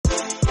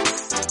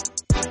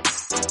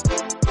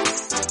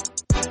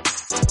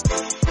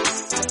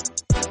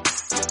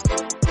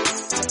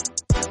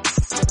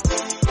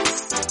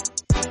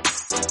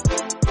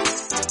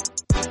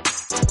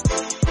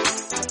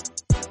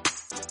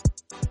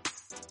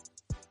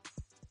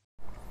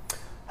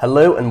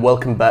Hello and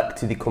welcome back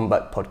to the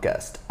Comeback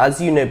Podcast.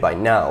 As you know by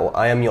now,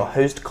 I am your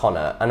host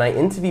Connor and I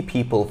interview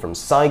people from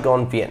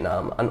Saigon,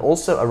 Vietnam and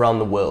also around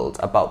the world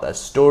about their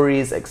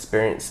stories,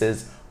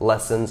 experiences,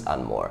 lessons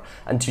and more.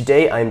 And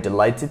today I am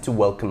delighted to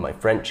welcome my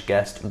French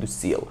guest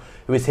Lucille,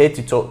 who is here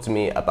to talk to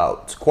me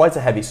about quite a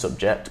heavy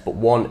subject, but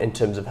one in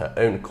terms of her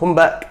own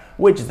comeback,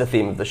 which is the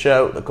theme of the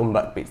show. The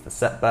comeback beats the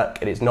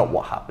setback. It is not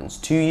what happens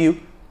to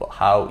you, but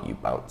how you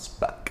bounce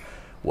back.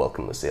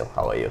 Welcome, Lucille.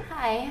 How are you?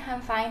 Hi, I'm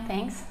fine,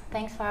 thanks.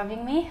 Thanks for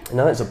having me.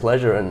 No, it's a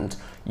pleasure, and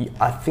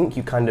I think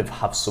you kind of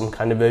have some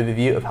kind of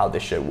overview of how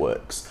this show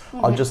works.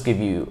 I'll just give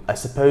you, I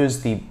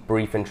suppose, the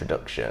brief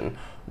introduction.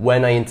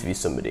 When I interview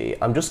somebody,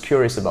 I'm just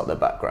curious about their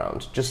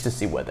background, just to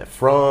see where they're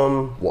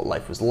from, what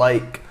life was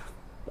like,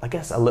 I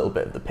guess a little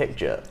bit of the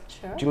picture.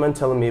 Sure. Do you mind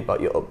telling me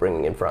about your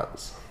upbringing in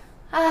France?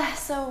 I'm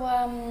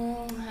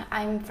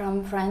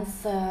from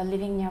France,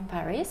 living near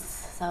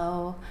Paris.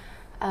 So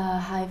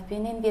I've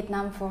been in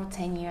Vietnam for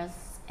 10 years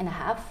and a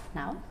half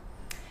now.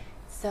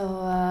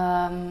 So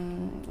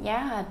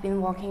I've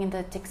been working in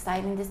the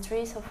textile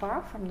industry so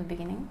far from the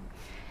beginning,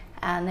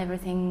 and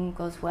everything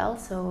goes well.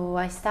 So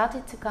I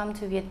started to come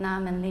to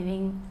Vietnam and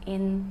living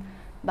in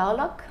Bảo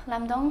Lộc,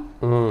 Lam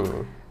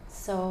Dong.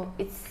 So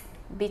it's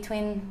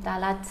between Đà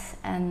Lạt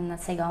and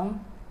Saigon,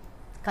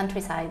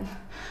 countryside.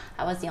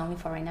 I was the only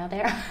foreigner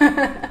there,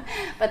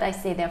 but I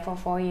stayed there for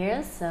 4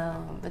 years.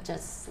 But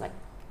just like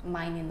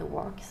minding the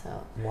work. So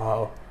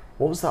wow,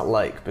 what was that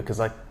like? Because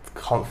I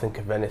can't think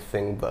of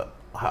anything that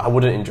I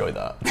wouldn't enjoy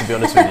that, to be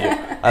honest with you.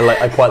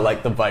 I quite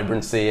like the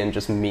vibrancy and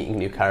just meeting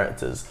new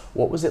characters.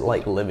 What was it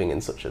like living in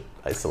such an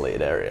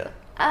isolated area?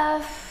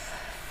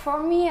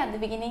 For me, at the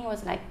beginning, it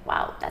was like,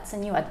 wow, that's a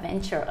new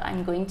adventure.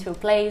 I'm going to a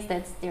place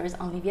that there's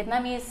only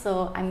Vietnamese,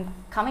 so I'm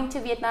coming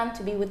to Vietnam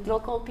to be with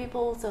local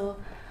people. So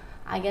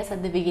I guess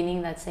at the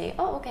beginning, I'd say,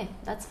 oh, okay,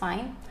 that's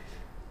fine.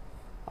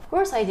 Of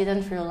course, I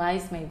didn't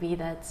realize maybe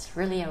that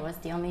really I was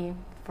the only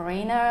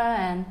foreigner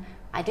and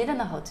I didn't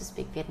know how to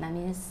speak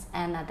Vietnamese.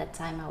 And at that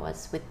time I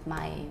was with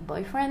my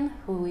boyfriend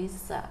who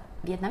is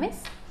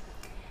Vietnamese.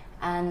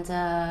 And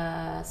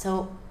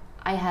so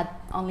I had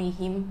only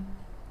him,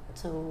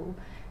 so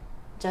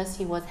just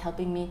he was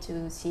helping me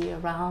to see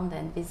around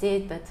and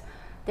visit, but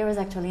there was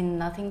actually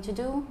nothing to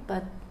do.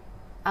 But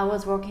I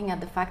was working at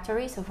the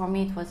factory, so for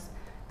me it was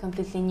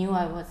completely new.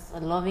 I was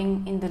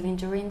loving in the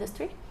lingerie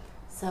industry.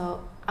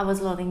 So I was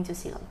loving to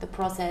see like the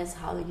process,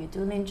 how you do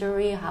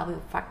lingerie, how the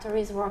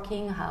factory is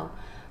working, how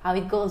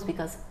it goes,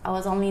 because I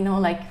was only know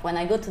like when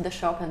I go to the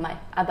shop and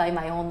I buy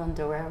my own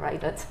underwear,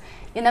 right? But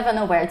you never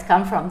know where it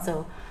comes from.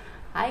 So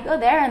I go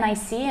there and I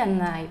see,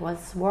 and I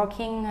was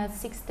working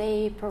 6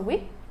 days per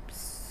week.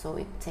 So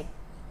it take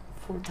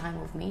full time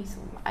of me.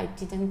 So I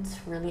didn't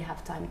really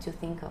have time to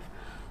think of,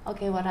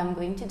 okay, what I'm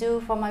going to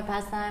do for my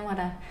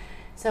pastime,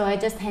 so I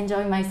just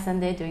enjoy my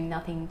Sunday doing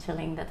nothing,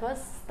 chilling. That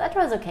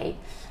was okay.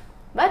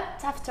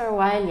 But after a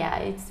while,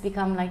 it's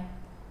become like,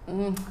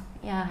 I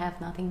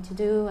have nothing to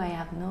do. I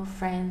have no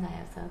friends. I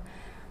have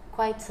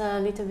quite a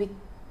little bit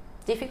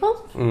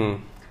difficult.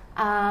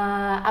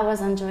 I was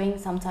enjoying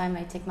sometime.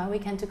 I take my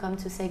weekend to come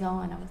to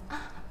Saigon, and I was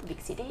the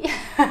big city.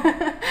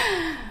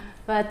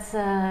 But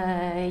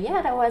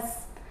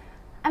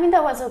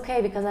that was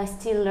okay, because I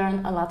still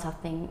learned a lot of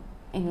things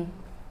in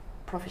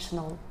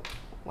professional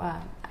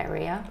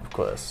area. Of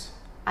course.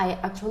 I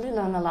actually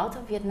learned a lot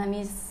of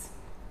Vietnamese.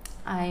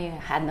 I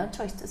had no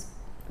choice to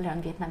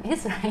learn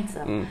Vietnamese, right?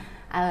 So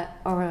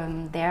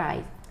there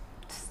I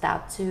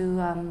start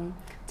to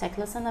take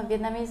lessons of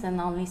Vietnamese and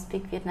only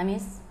speak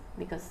Vietnamese,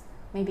 because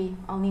maybe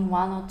only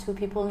 1 or 2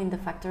 people in the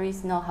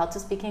factories know how to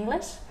speak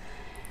English.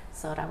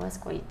 So that was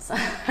great.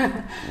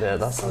 Yeah,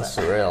 that sounds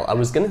surreal. I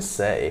was going to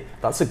say,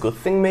 that's a good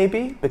thing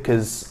maybe,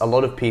 because a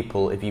lot of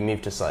people, if you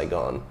move to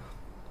Saigon,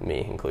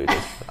 me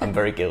included, I'm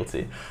very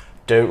guilty,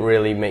 don't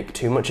really make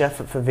too much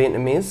effort for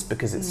Vietnamese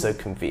because it's so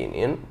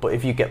convenient. But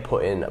if you get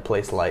put in a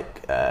place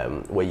like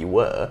where you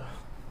were,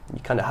 you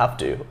kind of have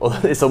to, or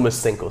it's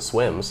almost sink or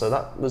swim. So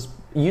that was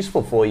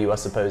useful for you, I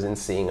suppose, in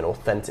seeing an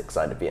authentic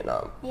side of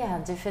Vietnam. Yeah,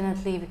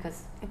 definitely,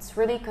 because it's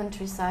really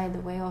countryside, the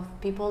way of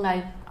people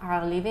that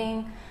are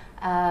living.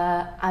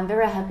 I'm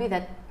very happy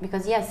that,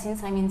 because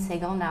since I'm in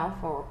Saigon now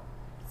for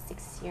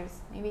 6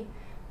 years, maybe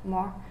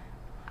more,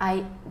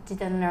 I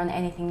didn't learn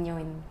anything new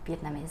in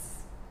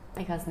Vietnamese,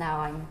 because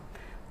now I'm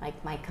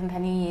like, my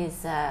company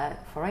is a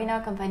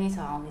foreigner company,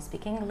 so I only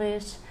speak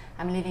English.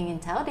 I'm living in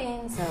Thao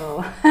Dinh,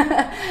 so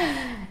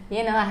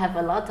I have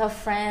a lot of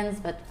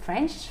friends, but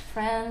French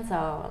friends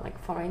or like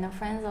foreigner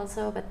friends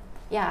also. But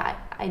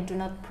I do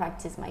not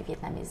practice my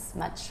Vietnamese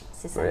much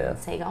since I'm in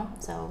Saigon.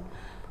 So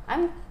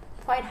I'm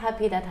quite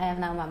happy that I have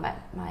now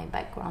my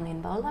background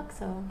in Bảo Lộc.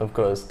 So of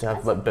course, to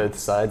have like both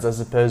sides, I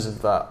suppose,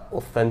 of that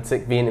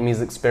authentic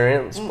Vietnamese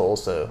experience, but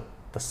also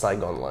the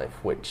Saigon life,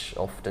 which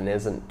often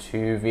isn't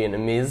too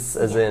Vietnamese,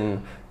 as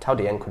in Thao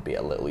Dinh could be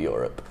a little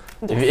Europe,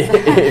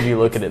 if you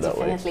look at it that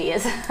way. Definitely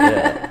is.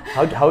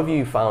 How have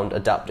you found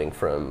adapting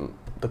from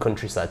the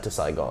countryside to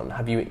Saigon?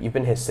 You've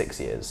been here 6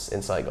 years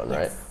in Saigon,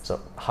 right? So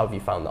how have you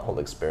found that whole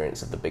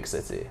experience of the big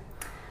city?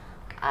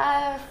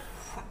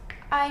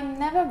 I've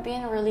never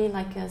been really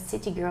like a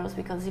city girl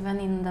because even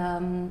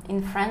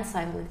in France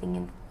I was living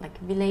in like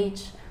a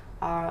village,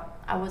 or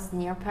I was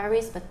near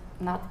Paris but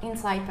not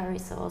inside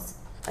Paris. So I was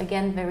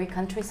again very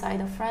countryside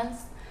of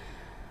France.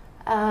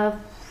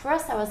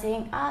 First I was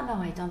saying, no,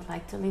 I don't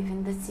like to live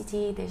in the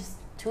city. There's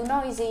too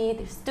noisy.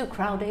 There's too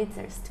crowded.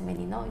 There's too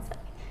many noise.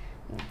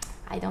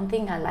 I don't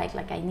think I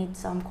like I need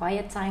some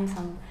quiet time.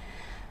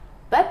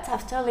 But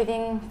after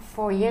living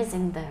 4 years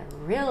in the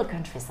real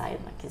countryside,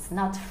 like it's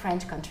not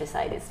French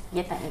countryside, it's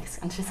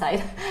Vietnamese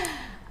countryside,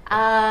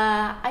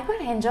 I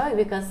quite enjoy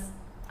because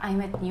I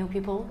met new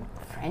people,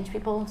 French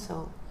people,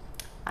 so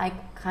I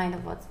kind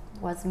of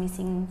was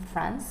missing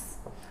France.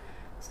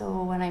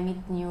 So when I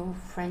meet new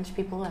French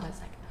people, I was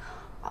like,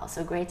 oh,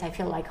 so great, I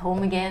feel like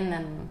home again,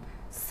 and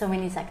so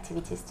many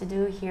activities to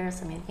do here,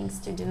 so many things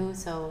to do,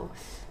 so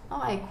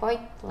I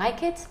quite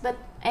like it. But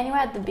anyway,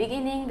 at the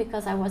beginning,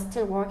 because I was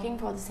still working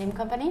for the same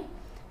company,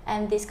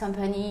 and this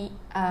company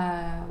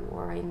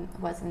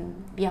was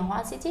in Bien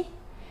Hoa City,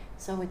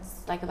 so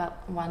it's like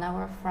about 1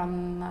 hour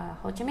from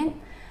Ho Chi Minh.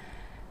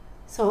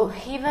 So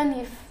even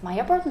if my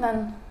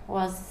apartment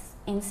was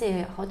in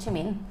Ho Chi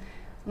Minh,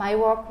 my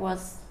work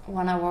was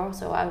 1 hour,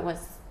 so I was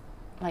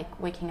like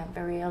waking up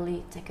very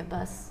early, take a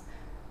bus,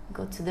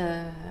 go to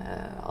the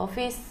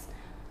office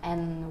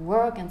and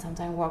work, and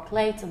sometimes work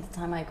late. And the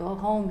time I go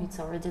home, it's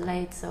already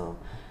late. So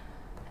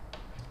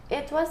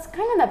it was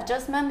kind of an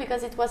adjustment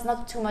because it was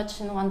not too much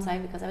in one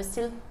side because I was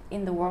still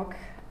in the work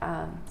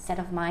set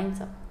of mind.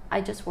 So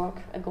I just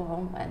work, I go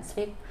home and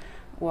sleep,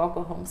 work,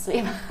 go home,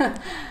 sleep.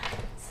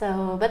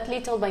 So, but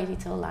little by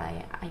little,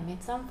 I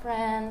met some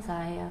friends.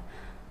 I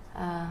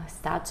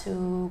start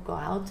to go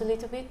out a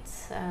little bit,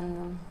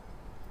 and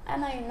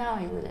now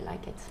I really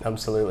like it.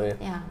 Absolutely.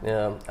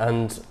 Yeah.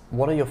 And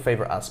what are your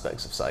favorite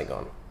aspects of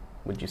Saigon,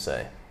 would you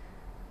say?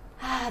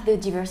 The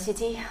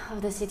diversity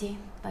of the city.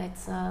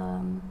 It's,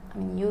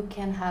 you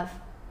can have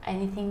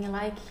anything you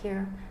like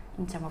here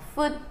in terms of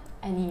food,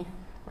 any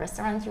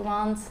restaurant you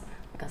want,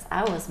 because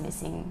I was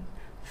missing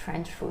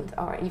French food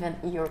or even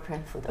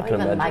European food or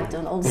even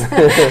McDonald's.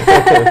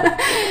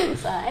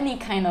 So any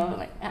kind of,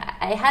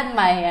 I had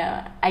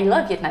I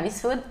love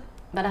Vietnamese food,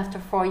 but after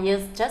 4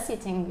 years just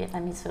eating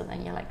Vietnamese food,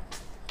 and you're like,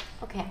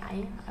 okay,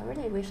 I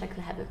really wish I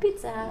could have a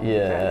pizza.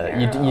 Yeah,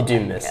 you do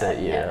miss it,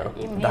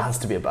 there has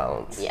to be a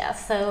balance. Yeah,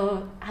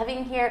 so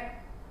having here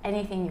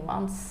anything you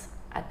want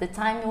at the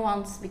time you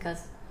want,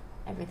 because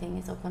everything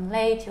is open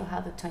late, you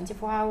have a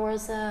 24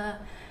 hours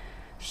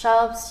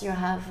shops, you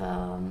have,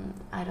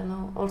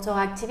 also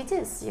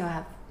activities, you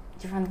have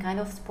different kind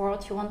of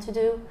sport you want to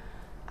do,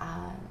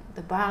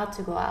 the bar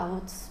to go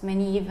out,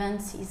 many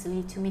events,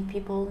 easily to meet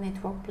people,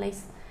 network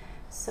place.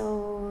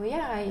 So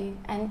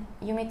and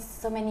you meet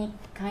so many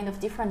kind of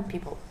different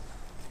people.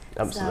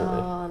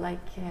 Absolutely.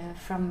 So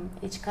from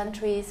each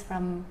countries,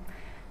 from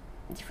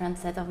different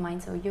set of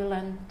mind. So you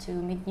learn to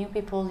meet new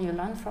people, you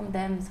learn from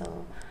them.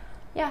 So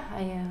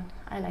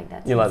I like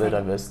that. You like the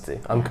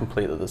diversity. I'm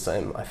completely the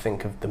same. I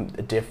think of the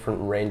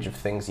different range of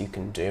things you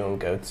can do and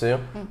go to,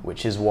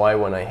 which is why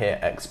when I hear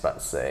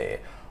expats say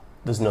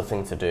there's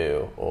nothing to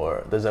do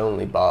or there's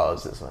only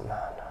bars, it's like, no,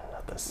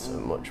 there's so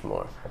much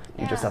more.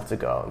 You just have to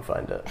go out and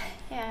find it.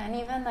 Yeah, and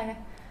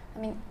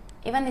even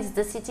even if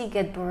the city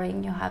get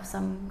boring, you have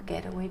some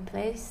getaway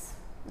place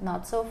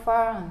not so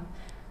far. And,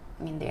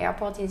 the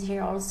airport is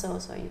here also,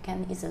 so you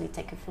can easily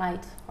take a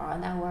flight for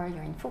an hour.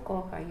 You're in Phu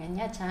Quoc or you're in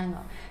Nha Trang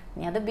or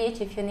near the beach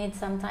if you need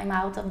some time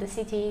out of the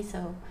city.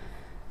 So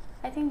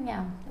I think,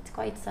 it's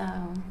quite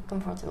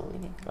comfortable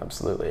living.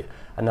 Absolutely.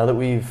 And now that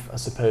we've, I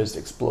suppose,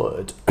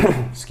 explored,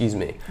 excuse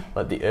me,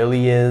 like the early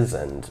years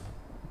and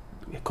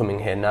coming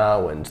here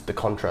now and the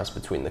contrast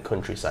between the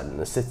countryside and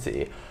the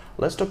city,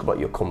 let's talk about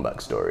your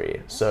comeback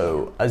story.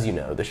 So, as you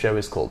know, the show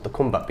is called The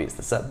Comeback Beats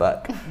the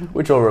Setback,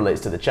 which all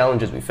relates to the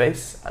challenges we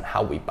face and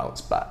how we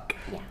bounce back.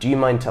 Yeah. Do you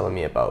mind telling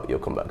me about your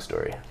comeback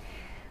story?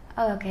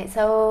 Oh, okay,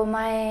 so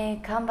my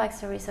comeback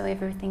story,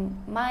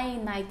 my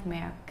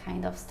nightmare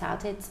kind of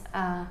started.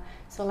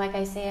 So like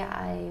I say,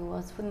 I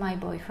was with my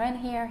boyfriend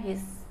here.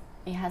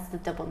 He has the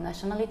double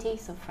nationality,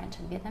 so French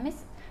and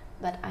Vietnamese,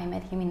 but I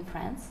met him in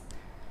France.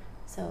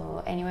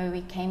 So anyway,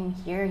 we came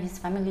here, his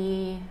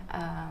family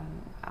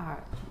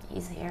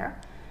is here.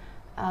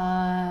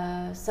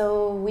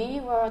 So we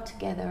were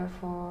together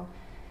for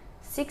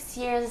 6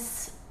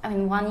 years,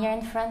 1 year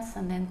in France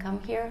and then come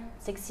here.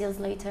 6 years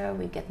later,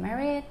 we get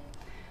married.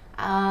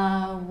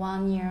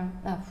 1 year,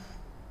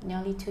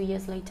 nearly 2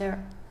 years later,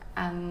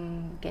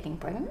 I'm getting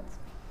pregnant.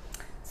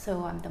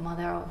 So I'm the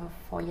mother of a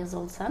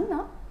 4-year-old son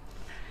now.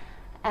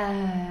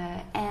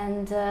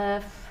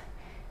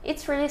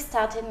 It's really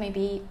started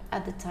maybe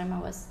at the time I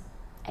was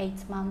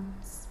 8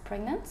 months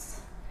pregnant,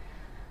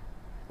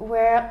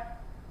 where,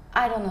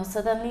 I don't know,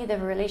 suddenly the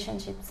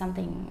relationship,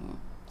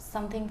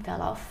 something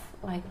fell off.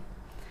 Like,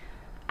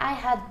 I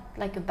had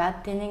like a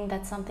bad feeling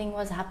that something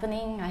was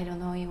happening. I don't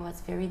know, he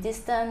was very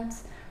distant.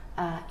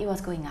 He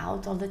was going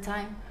out all the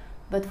time.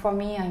 But for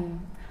me,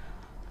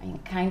 I mean,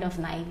 kind of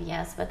naive,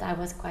 yes, but I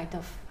was quite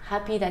of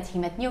happy that he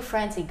met new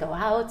friends. He go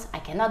out. I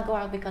cannot go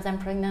out because I'm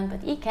pregnant,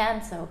 but he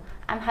can. So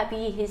I'm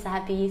happy. He's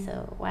happy.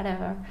 So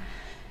whatever.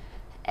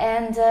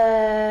 And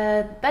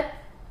but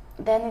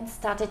then it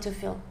started to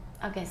feel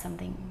okay,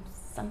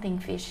 something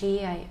fishy.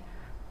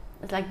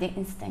 It's like the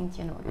instinct,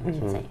 you know, you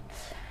can say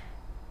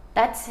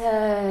that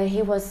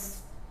he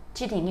was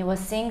cheating. He was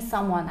seeing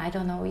someone, I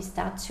don't know, he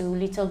started to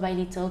little by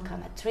little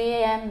come at 3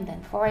 a.m.,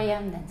 then 4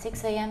 a.m., then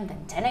 6 a.m.,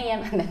 then 10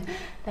 a.m., and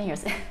then you're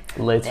saying...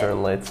 Later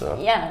and later.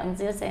 Yeah, and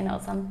you're saying, no,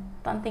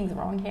 something's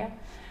wrong here.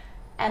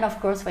 And of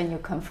course, when you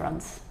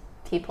confront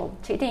people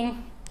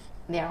cheating,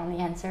 their only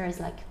answer is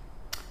like,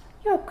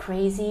 you're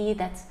crazy,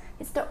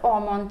 it's the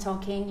hormone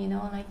talking, you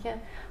know, like, yeah,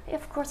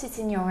 of course it's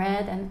in your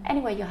head, and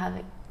anyway,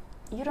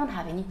 you don't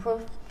have any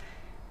proof.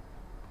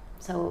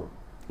 So,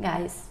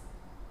 guys,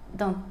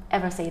 don't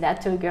ever say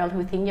that to a girl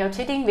who thinks you're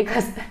cheating,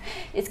 because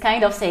it's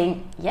kind of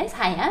saying, yes,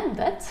 I am,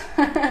 but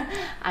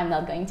I'm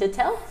not going to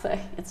tell. So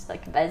it's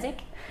like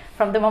basic.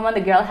 From the moment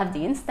the girl has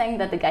the instinct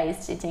that the guy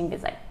is cheating,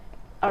 it's like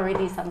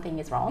already something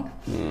is wrong.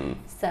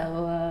 So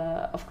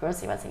of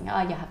course he was saying,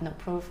 oh, you have no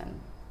proof. And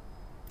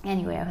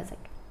anyway, I was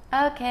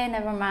like, okay,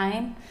 never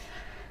mind.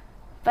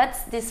 But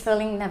this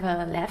feeling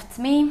never left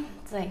me.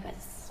 It's like,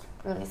 it's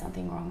really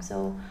something wrong.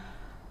 So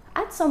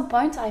at some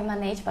point, I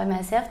managed by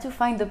myself to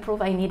find the proof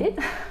I needed.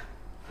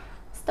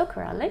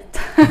 Stalker alert.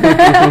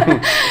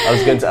 I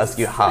was going to ask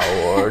you how,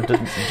 or do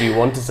you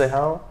want to say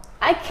how?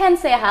 I can't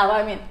say how.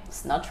 I mean,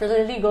 it's not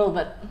really legal,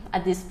 but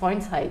at this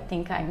point, I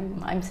think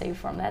I'm safe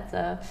from that.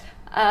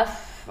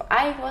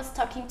 I was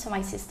talking to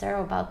my sister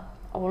about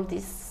all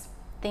these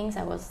things.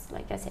 I was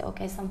like, I say,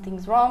 okay,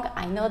 something's wrong.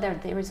 I know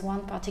that there is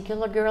one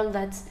particular girl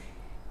that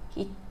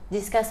he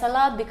discussed a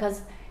lot,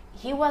 because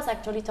he was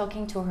actually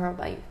talking to her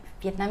by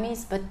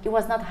Vietnamese, but he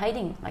was not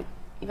hiding. Like,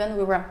 even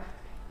we were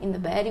in the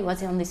bed, he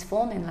was on his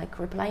phone and like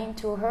replying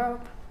to her,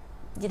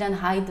 didn't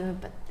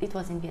hide, but it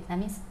was in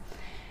Vietnamese.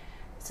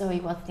 So he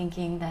was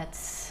thinking that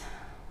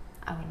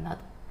I will not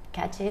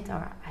catch it,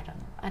 or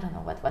I don't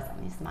know what was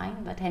on his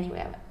mind. But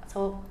anyway,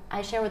 so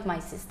I share with my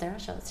sister.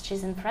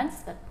 She's in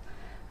France, but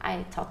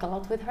I talk a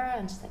lot with her,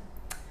 and she's like,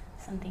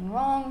 something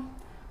wrong.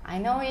 I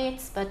know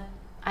it, but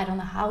I don't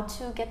know how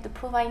to get the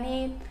proof I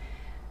need.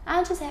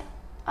 And she said,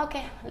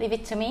 okay, leave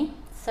it to me.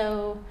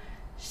 So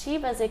she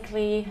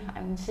basically,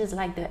 I mean, she's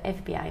like the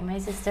FBI, my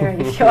sister.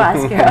 If you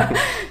ask her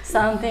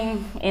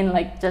something in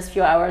like just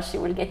few hours, she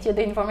will get you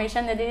the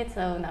information needed.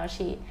 So now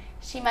she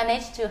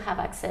managed to have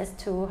access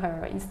to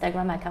her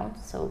Instagram account.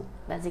 So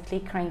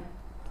basically,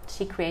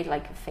 she create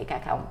like a fake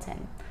account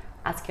and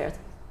ask her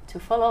to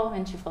follow,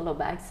 and she follow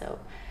back. So,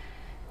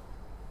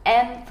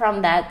 and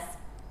from that,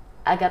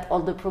 I got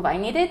all the proof I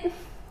needed.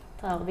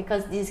 So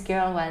because this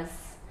girl was,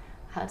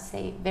 how to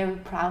say, very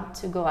proud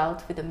to go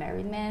out with a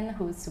married man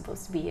who's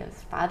supposed to be a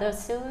father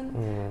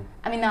soon.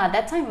 I mean, at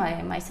that time,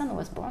 my son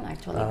was born,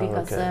 actually,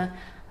 because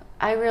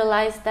I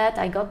realized that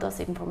I got those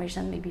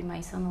information. Maybe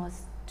my son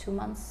was 2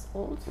 months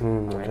old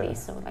already,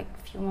 so like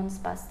a few months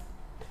passed.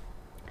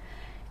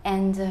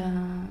 And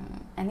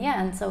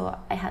so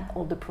I had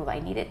all the proof I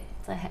needed,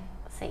 so I had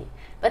to say.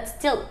 But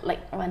still,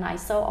 like, when I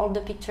saw all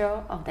the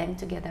picture of them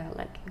together,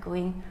 like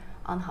going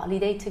on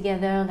holiday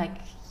together, like,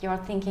 you're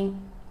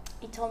thinking,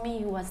 he told me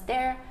he was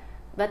there,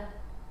 but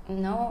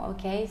no,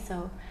 okay,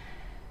 so...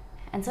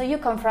 And so you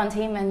confront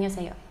him and you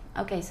say,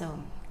 okay, so,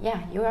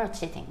 yeah, you are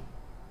cheating.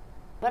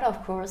 But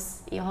of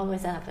course, you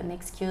always have an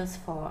excuse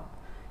for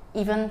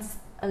even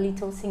a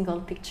little single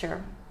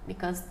picture,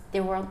 because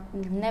they were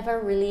never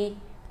really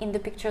in the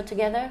picture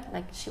together.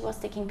 Like, she was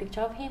taking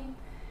picture of him,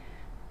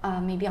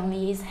 maybe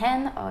only his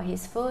hand or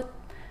his foot.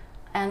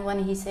 And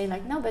when he say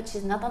like, no, but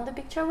she's not on the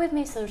picture with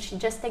me, so she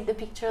just take the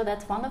picture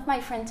that one of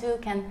my friends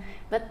took,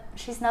 but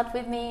she's not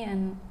with me.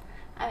 And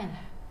I mean,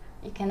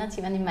 you cannot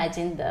even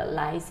imagine the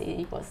lies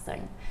he was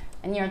saying.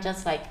 And you're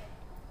just like,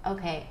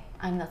 okay,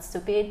 I'm not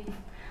stupid,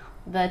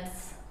 but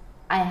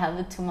I have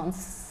a 2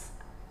 months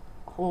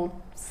old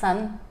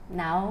son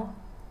now.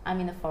 I'm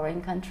in a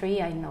foreign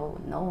country, I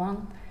know no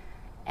one.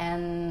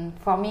 And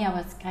for me, I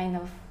was kind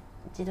of,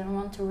 didn't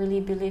want to really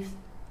believe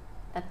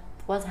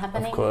was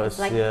happening. Of course, it's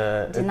like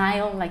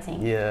denial, like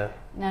saying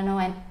no,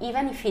 and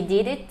even if he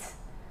did it,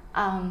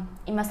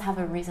 he must have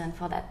a reason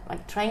for that,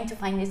 like trying to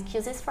find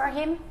excuses for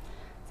him,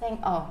 saying,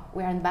 oh,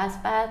 we're in bad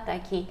path,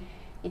 like he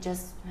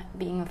just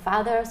being a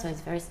father, so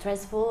it's very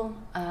stressful.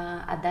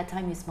 At that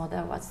time his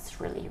mother was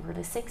really,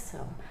 really sick,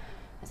 so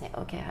I say,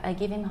 okay, I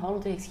give him all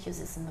the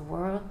excuses in the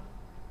world.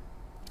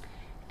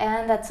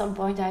 And at some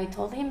point I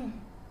told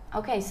him,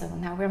 okay, so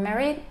now we're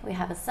married, we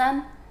have a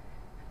son,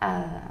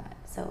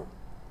 so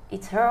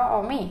it's her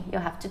or me, you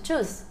have to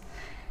choose.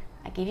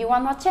 I give you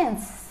one more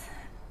chance.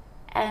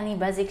 And he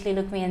basically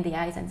looked me in the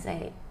eyes and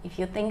said, if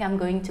you think I'm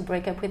going to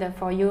break up with her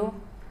for you,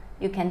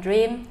 you can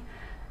dream.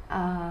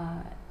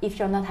 If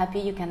you're not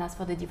happy, you can ask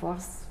for the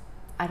divorce.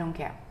 I don't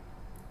care.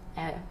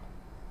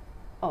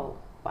 Oh,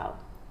 wow.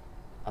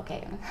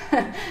 Okay.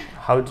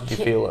 How did you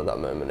feel at that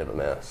moment, if I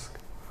may ask?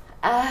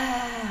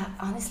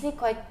 Honestly,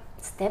 quite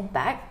step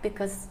back,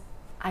 because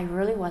I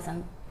really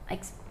wasn't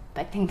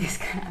expecting this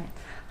kind.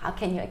 How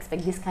can you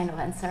expect this kind of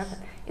answer? But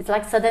it's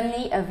like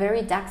suddenly a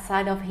very dark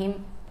side of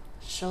him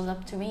shows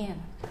up to me,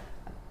 and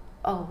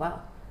oh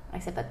wow! I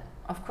said, but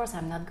of course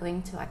I'm not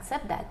going to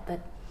accept that. But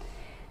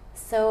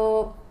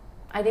so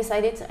I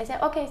decided. I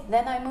said, okay,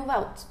 then I move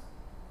out.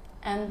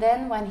 And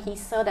then when he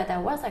saw that I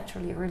was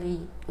actually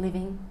really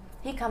leaving,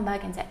 he come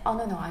back and said, oh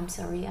no, I'm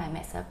sorry, I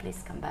messed up,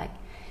 please come back.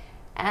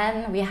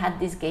 And we had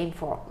this game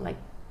for like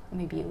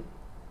maybe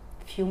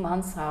a few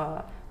months,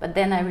 but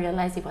then I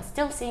realized he was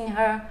still seeing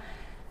her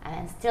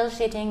and still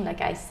cheating.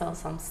 Like I saw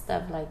some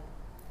stuff like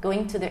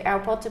going to the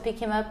airport to pick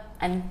him up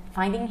and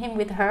finding him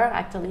with her.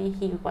 Actually,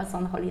 he was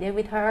on holiday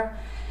with her.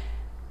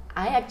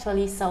 I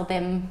actually saw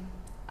them,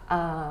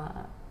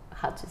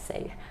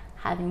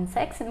 having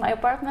sex in my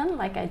apartment.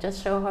 Like I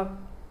just show her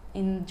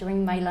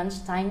during my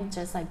lunchtime,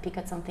 just I pick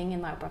up something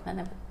in my apartment.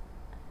 And,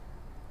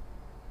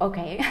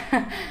 okay,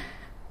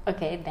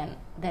 okay.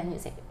 Then you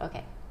say,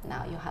 okay,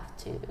 now you have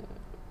to.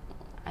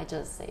 I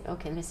just say,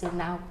 okay, listen,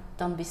 now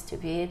don't be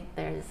stupid.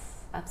 There's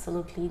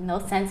absolutely no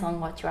sense on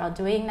what you are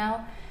doing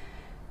now.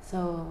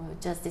 So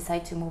just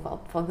decide to move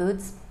out for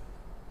good.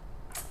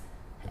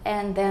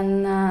 And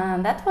then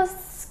that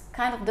was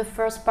kind of the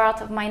first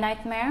part of my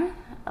nightmare.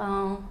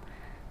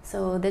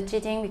 So the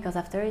cheating, because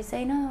after you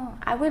say, no,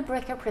 I will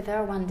break up with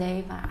her one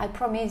day. I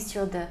promise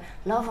you're the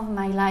love of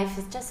my life.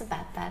 It's just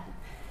about that.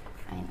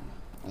 I know,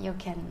 you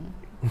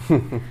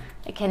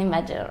can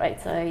imagine,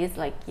 right? So it's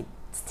like he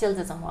still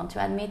doesn't want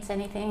to admit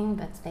anything,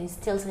 but he's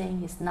still saying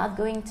he's not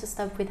going to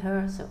stop with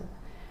her. So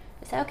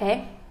I say,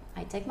 okay,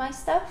 I take my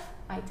stuff,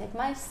 I take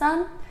my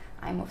son,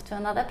 I move to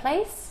another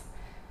place,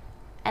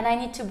 and I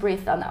need to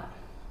breathe on her.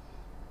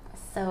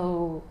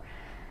 So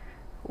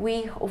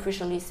we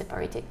officially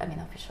separated.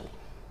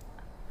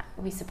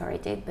 We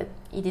separated, but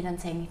he didn't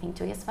say anything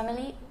to his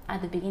family.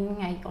 At the beginning,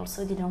 I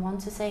also didn't want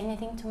to say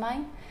anything to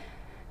mine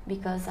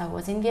because I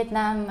was in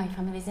Vietnam, my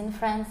family's in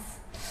France,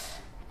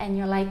 and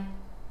you're like,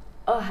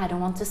 oh, I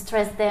don't want to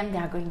stress them. They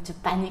are going to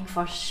panic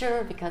for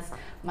sure because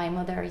my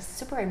mother is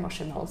super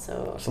emotional.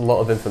 So it's a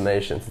lot of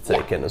information to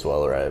take in as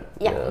well, right?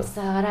 Yeah.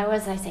 So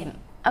I say,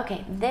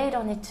 okay, they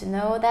don't need to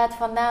know that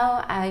for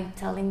now. I'm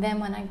telling them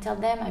when I tell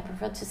them. I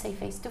prefer to say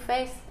face to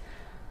face,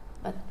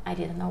 but I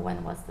didn't know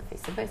when was the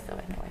face to face. So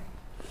anyway.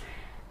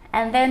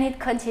 And then it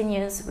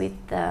continues with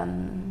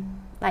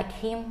like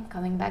him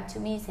coming back to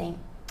me saying,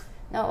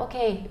 no,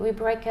 okay, we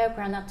break up,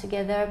 we're not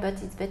together,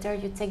 but it's better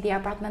you take the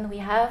apartment we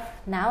have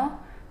now.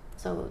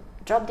 So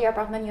drop the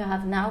apartment you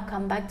have now,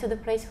 come back to the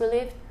place we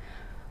lived.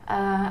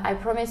 I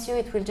promise you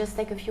it will just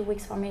take a few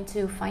weeks for me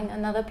to find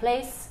another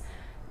place,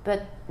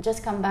 but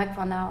just come back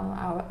for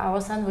now.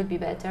 Our son will be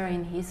better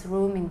in his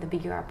room in the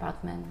bigger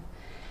apartment.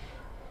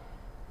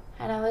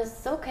 And I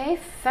was, okay,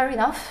 fair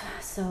enough.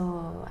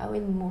 So I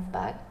will move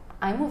back.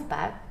 I moved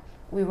back.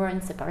 We were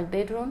in separate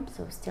bedrooms,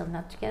 so still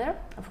not together,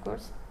 of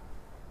course.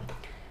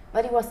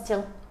 But he was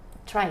still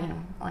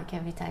trying, like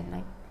every time,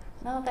 like,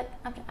 no, but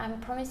I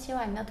promise you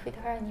I'm not with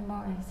her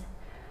anymore.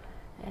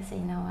 I say,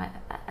 no,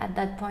 at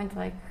that point,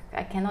 like,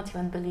 I cannot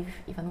even believe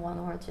even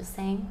one word you're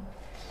saying.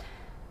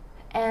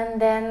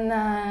 And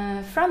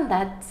then from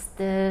that,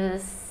 the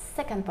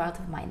second part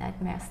of my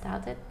nightmare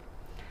started,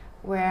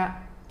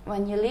 where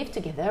when you live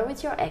together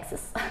with your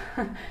exes,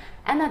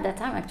 and at that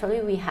time, actually,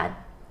 we had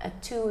a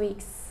 2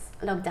 weeks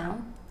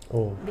lockdown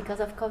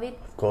because of COVID.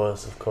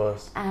 Of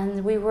course.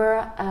 And we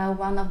were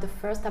one of the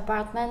first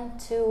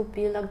apartments to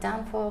be locked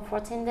down for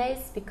 14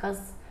 days because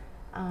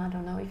I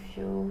don't know if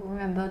you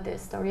remember the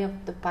story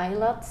of the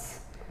pilots.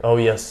 Oh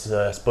yes,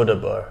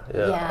 Spudderbar.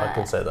 Yeah, I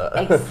can say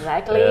that.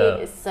 Exactly.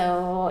 Yeah.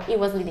 So he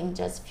was living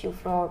just a few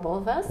floors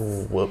above us.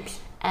 Whoops.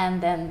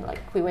 And then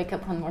like we wake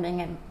up one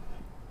morning and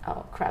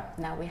oh crap,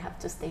 now we have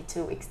to stay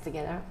 2 weeks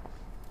together,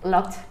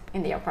 locked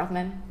in the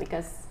apartment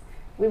because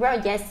we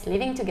were, yes,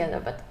 living together,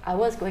 but I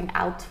was going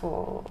out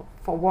for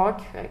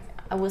work.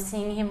 I was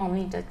seeing him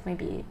only just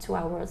maybe 2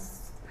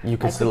 hours. You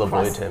can still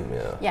avoid him,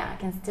 yeah. Yeah, I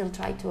can still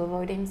try to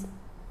avoid him. So,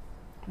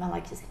 but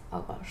like you say,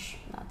 oh gosh,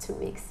 not 2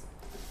 weeks.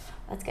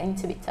 That's going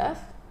to be tough.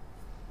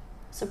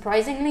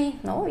 Surprisingly,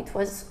 no, it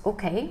was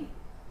okay.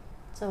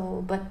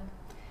 So, but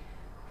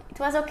it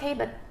was okay,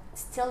 but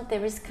still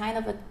there is kind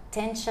of a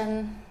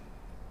tension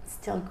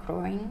still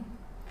growing.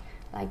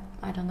 Like,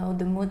 I don't know,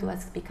 the mood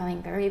was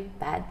becoming very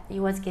bad. He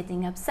was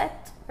getting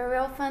upset very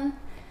often.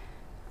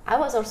 I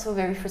was also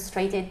very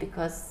frustrated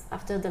because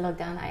after the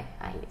lockdown,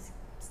 I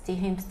see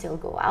him still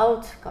go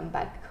out, come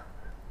back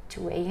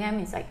 2 a.m.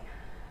 He's like,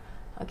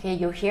 okay,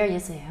 you're here. You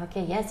say,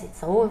 okay, yes,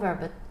 it's over,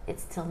 but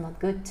it's still not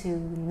good to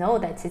know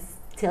that he's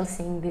still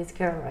seeing this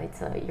girl, right?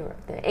 So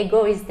the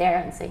ego is there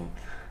and saying,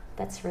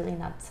 that's really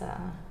not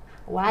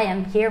why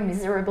I'm here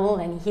miserable,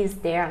 and he's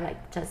there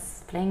like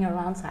just playing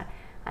around. So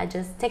I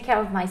just take care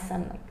of my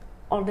son like,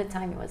 all the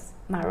time. He was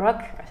my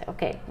rock. I said,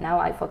 okay, now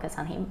I focus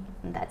on him,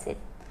 and that's it.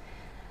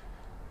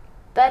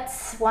 But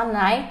one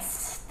night,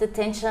 the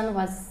tension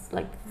was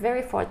like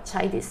very for a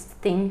childish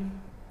thing.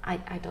 I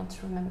don't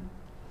remember.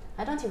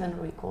 I don't even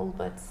recall,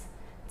 but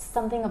it's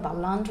something about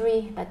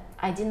laundry, that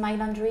I did my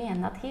laundry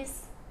and not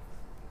his.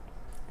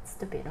 It's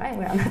stupid, right?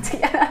 We are not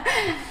together.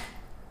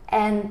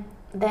 And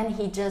then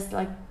he just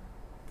like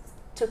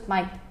took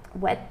my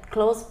wet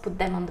clothes, put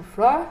them on the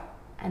floor,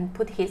 and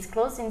put his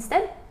clothes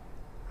instead.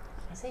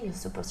 I say, you're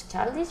super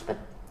childish, but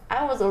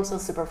I was also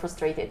super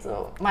frustrated.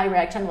 So my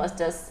reaction was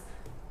just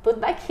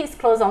put back his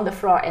clothes on the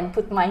floor and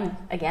put mine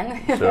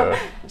again. Sure.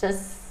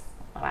 Just,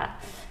 voilà.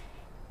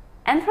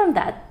 And from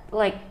that,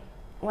 like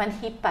when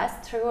he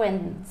passed through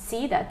and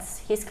see that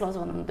his clothes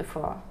were on the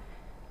floor,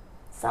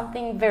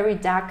 something very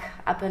dark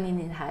happened in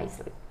his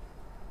eyes.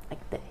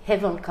 Like the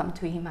heaven come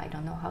to him, I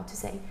don't know how to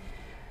say.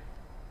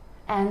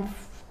 And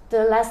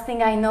the last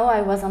thing I know,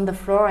 I was on the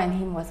floor and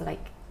he was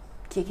like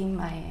kicking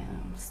my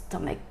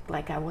stomach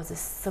like I was a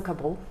soccer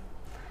ball.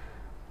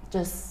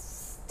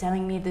 Just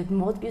telling me the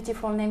most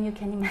beautiful name you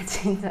can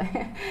imagine.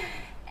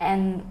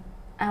 And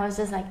I was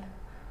just like,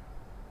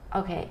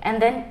 okay.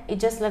 And then he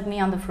just left me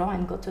on the floor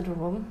and go to the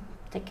room,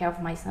 take care of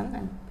my son.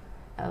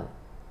 And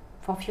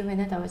for a few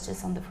minutes, I was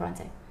just on the floor and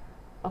say,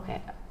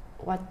 okay,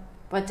 what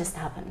just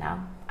happened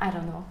now? I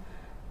don't know.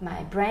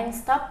 My brain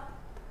stopped.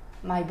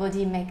 My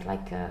body make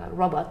like a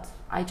robot.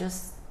 I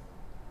just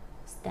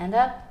stand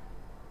up,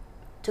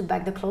 took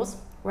back the clothes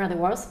where they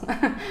was,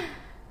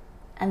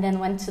 and then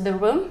went to the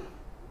room,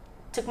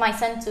 took my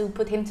son to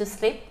put him to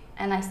sleep,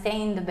 and I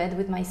stay in the bed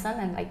with my son,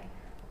 and like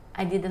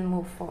I didn't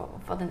move for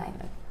the night.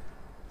 Like,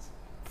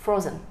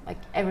 frozen, like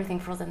everything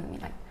frozen in me.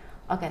 Like,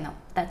 okay, no,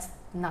 that's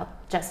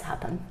not just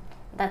happened.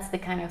 That's the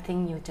kind of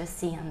thing you just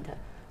see in the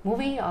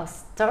movie or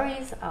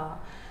stories, or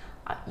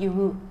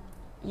you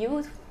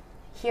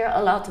hear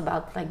a lot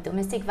about like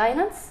domestic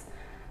violence,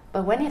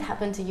 but when it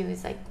happened to you,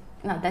 it's like,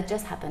 no, that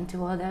just happened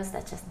to others.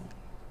 That just,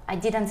 I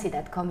didn't see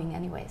that coming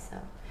anyway.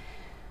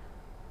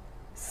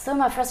 So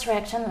my first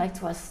reaction like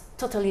was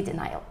totally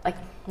denial. Like,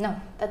 no,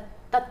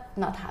 that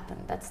not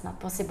happened. That's not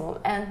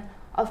possible. And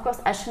of course,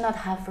 I should not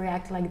have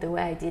reacted like the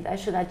way I did. I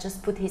should have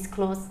just put his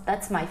clothes.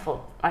 That's my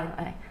fault.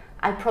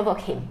 I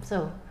provoked him.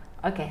 So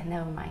okay,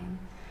 never mind.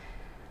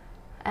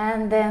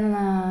 And then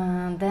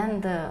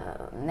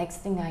the next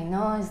thing I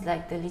know is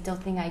like the little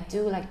thing I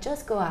do, like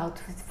just go out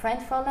with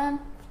friends for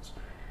lunch,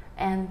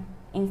 and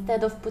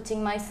instead of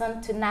putting my son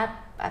to nap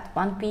at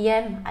 1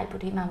 p.m., I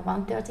put him at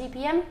 1:30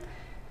 p.m.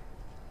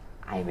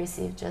 I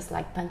receive just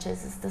like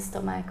punches in the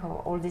stomach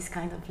or all this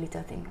kind of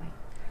little thing.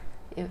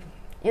 Like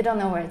you don't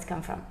know where it's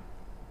come from.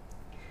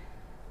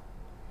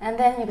 And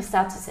then you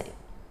start to say,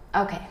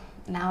 okay,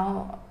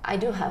 now I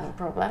do have a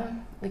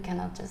problem. We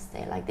cannot just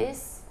stay like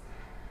this.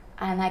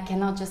 And I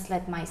cannot just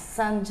let my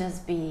son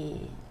just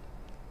be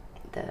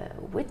the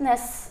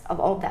witness of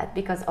all that,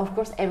 because of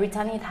course every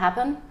time it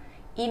happened,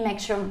 he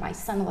made sure my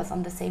son was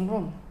on the same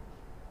room,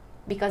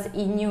 because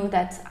he knew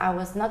that I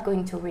was not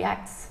going to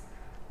react,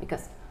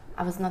 because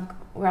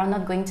we are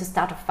not going to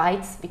start a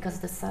fight because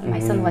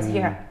my son was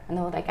here. You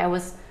know, like I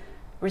was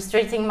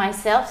restricting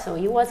myself, so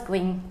he was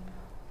going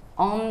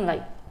on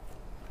like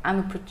I'm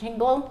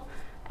approachable,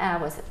 and I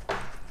was,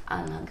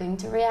 I'm not going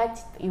to react.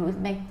 It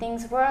would make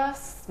things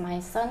worse.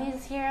 My son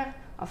is here,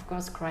 of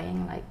course,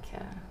 crying like.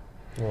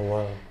 Oh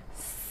wow.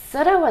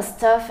 So that was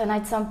tough, and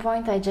at some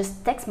point I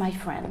just text my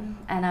friend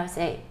and I would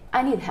say,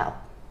 I need help.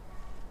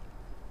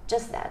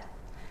 Just that.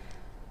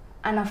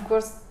 And of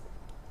course,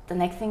 the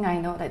next thing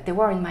I know that they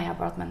were in my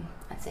apartment.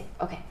 I'd say,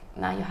 okay,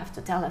 now you have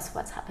to tell us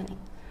what's happening.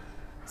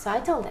 So I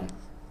told them.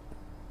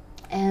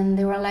 And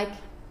they were like,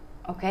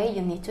 okay,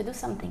 you need to do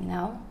something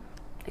now.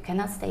 You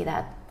cannot stay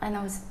that. And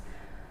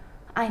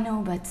I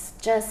know, but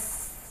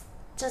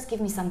just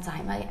give me some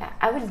time.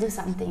 I will do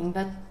something,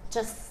 but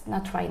just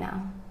not right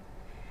now.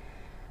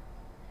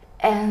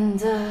 And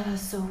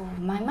so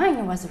my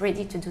mind was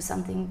ready to do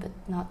something, but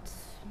not.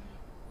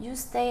 You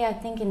stay, I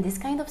think, in this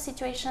kind of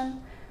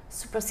situation,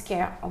 super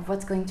scared of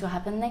what's going to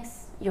happen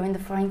next. You're in the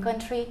foreign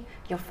country,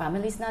 your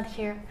family's not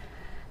here.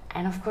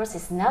 And of course,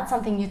 it's not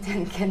something you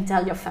can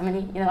tell your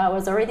family. You know, I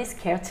was already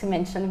scared to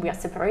mention we are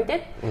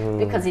separated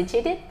because he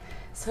cheated.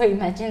 So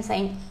imagine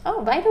saying,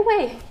 oh, by the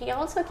way, he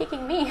also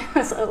kicking me.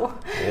 So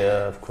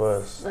yeah, of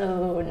course.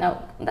 So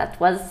no, that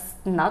was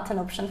not an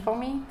option for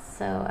me.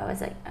 So I was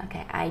like,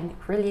 okay, I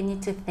really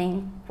need to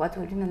think what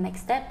would be the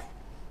next step.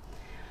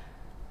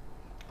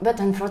 But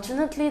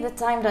unfortunately, the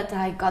time that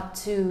I got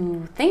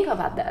to think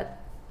about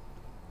that,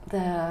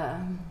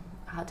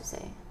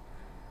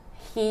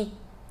 he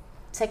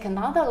took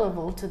another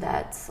level to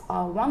that.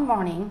 One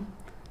morning,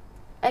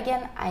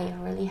 again, I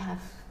really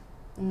have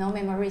no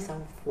memories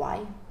of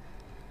why.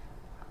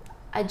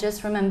 I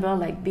just remember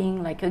like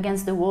being like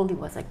against the wall. He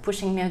was like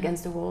pushing me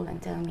against the wall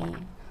and telling me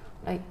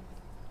like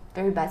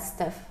very bad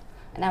stuff.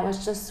 And I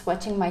was just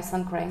watching my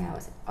son crying. I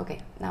was like,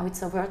 okay, now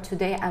it's over.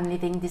 Today I'm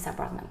leaving this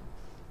apartment.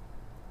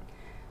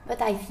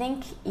 But I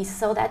think he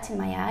saw that in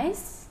my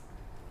eyes.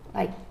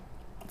 Like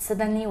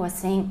suddenly was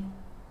saying,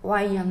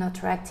 why you're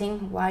not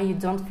reacting? Why you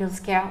don't feel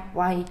scared?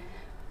 Why?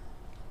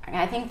 And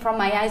I think from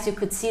my eyes you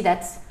could see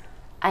that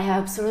I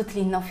have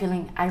absolutely no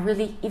feeling. I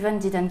really even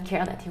didn't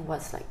care that he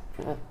was like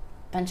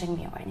punching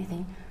me or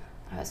anything.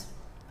 I was,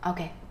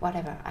 okay,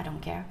 whatever, I don't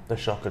care. The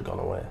shock had gone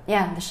away.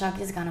 Yeah, the shock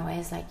is gone away.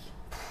 It's like,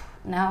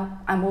 now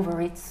I'm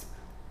over it.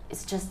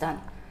 it's just done.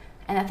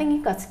 And I think he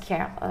got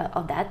scared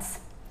of that,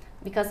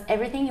 because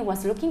everything he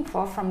was looking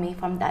for from me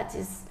from that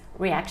is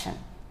reaction.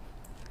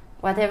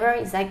 Whatever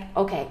is like,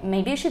 okay,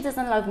 maybe she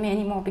doesn't love me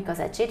anymore because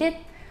I cheated,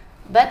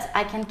 but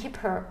I can keep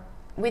her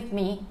with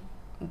me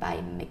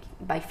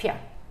by fear,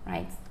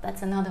 right?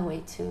 That's another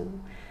way to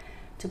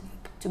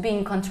be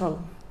in control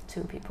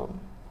to people.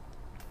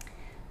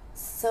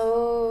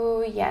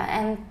 So yeah,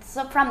 and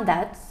so from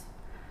that,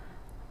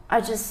 I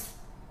just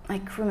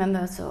like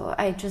remember. So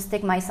I just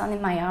take my son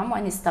in my arm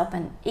when he stopped,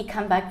 and he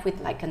come back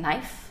with like a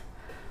knife,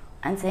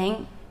 and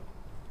saying,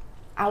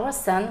 "Our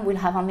son will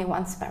have only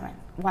one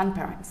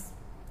parent,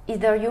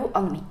 either you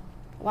or me.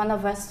 One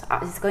of us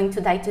is going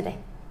to die today."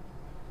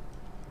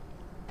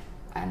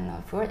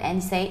 And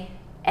he say,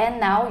 "And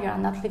now you are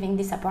not leaving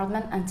this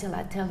apartment until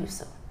I tell you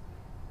so."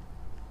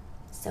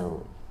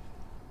 So,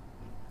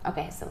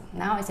 okay, so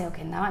now I say,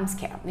 okay, now I'm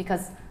scared,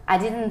 because I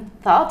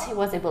didn't thought he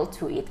was able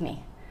to eat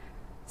me.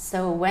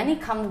 So when he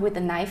comes with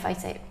the knife, I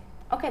say,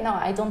 okay, no,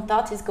 I don't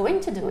thought he's going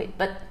to do it,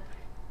 but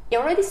he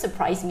already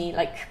surprised me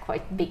like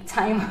quite big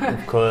time.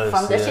 Of course,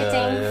 from the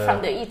shitting,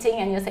 from the eating,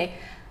 and you say,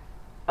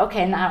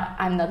 okay, now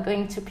I'm not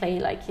going to play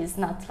like he's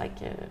not like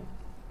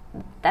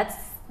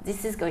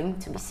this is going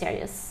to be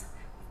serious.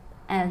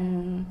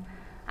 And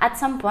at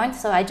some point,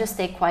 so I just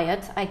stay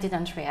quiet. I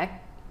didn't react.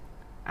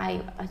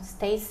 I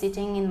stayed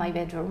sitting in my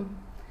bedroom,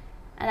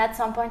 and at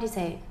some point he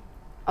say,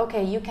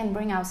 okay, you can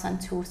bring our son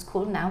to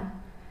school now,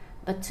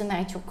 but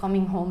tonight you're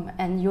coming home,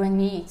 and you and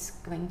me, it's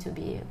going to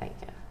be like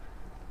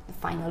the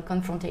final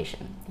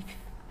confrontation, if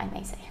I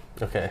may say.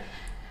 Okay.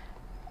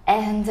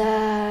 And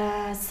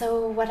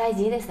so what I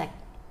did is like,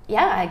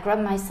 yeah, I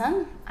grabbed my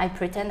son. I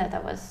pretend that I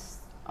was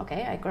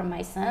okay. I grabbed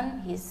my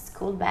son, his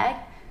school bag.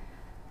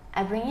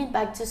 I bring it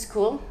back to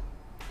school.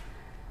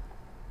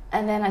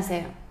 And then I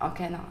say,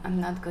 okay, no,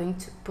 I'm not going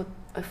to put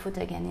a foot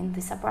again in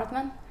this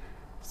apartment.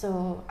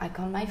 So I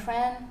call my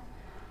friend.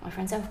 My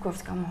friend said, of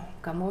course, come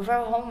over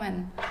home.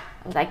 And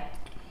like,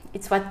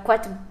 it's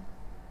quite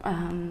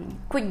a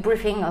quick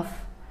briefing of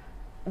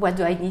what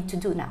do I need to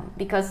do now.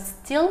 Because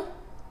still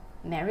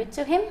married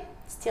to him,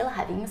 still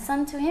having a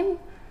son to him,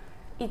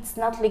 it's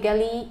not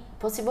legally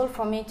possible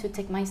for me to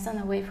take my son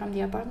away from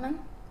the apartment,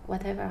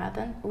 whatever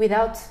happened,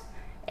 without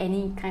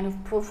any kind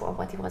of proof of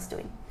what he was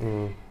doing.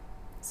 Mm.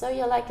 So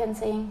you're like and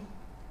saying,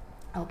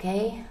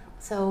 okay,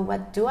 so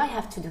what do I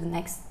have to do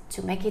next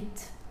to make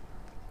it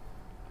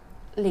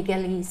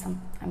legally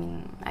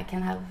I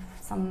can have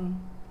some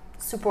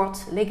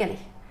support legally,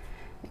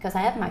 because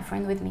I have my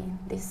friend with me,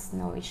 this is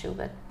no issue,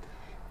 but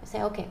you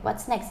say, okay,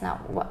 what's next now?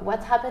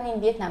 What happened in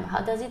Vietnam?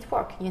 How does it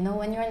work? You know,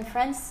 when you're in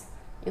France,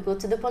 you go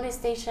to the police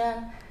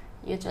station,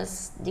 you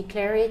just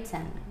declare it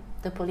and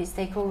the police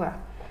take over.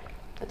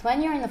 But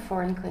when you're in a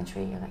foreign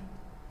country, you're like,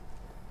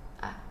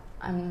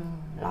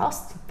 I'm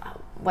lost.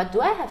 What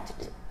do I have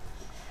to do?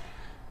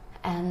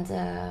 And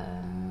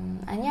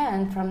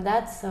from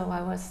that, so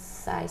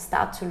I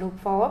start to look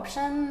for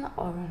option.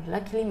 Or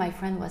luckily, my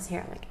friend was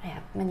here. Like, I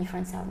have many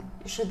friends telling me,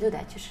 you should do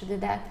that. You should do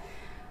that.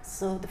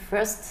 So the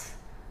first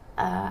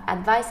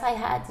advice I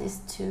had is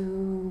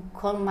to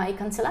call my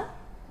consular,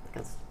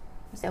 because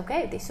I say,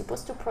 okay, they're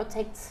supposed to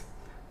protect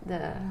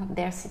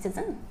their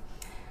citizen.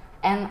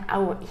 And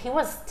he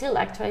was still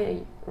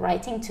actually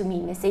writing to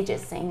me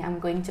messages saying, I'm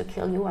going to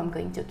kill you, I'm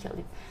going to kill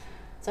you.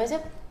 So I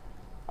said,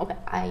 okay,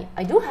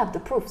 I do have the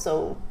proof,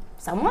 so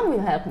someone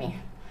will help me.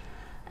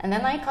 And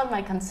then I called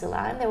my consular,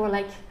 and they were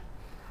like,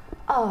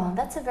 oh,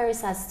 that's a very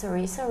sad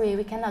story. Sorry,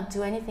 we cannot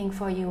do anything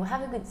for you.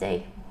 Have a good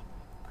day.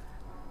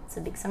 It's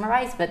a big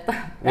summarize, but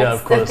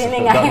that's the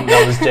feeling that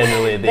was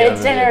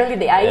generally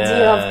the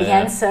idea of the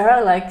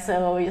answer. Like,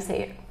 so you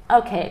say,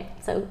 okay,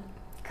 so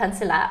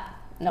consular,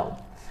 no.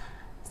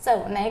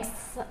 So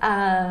next,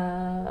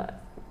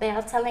 they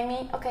are telling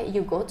me, okay,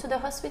 you go to the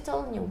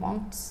hospital,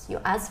 you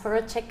ask for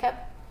a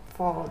checkup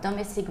for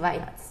domestic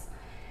violence.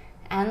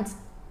 And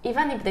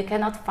even if they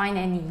cannot find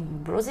any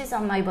bruises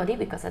on my body,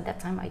 because at that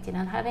time I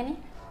didn't have any,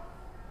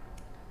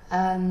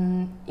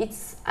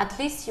 it's at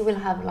least you will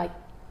have like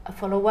a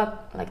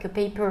follow-up, like a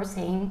paper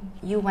saying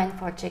you went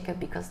for a checkup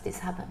because this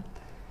happened.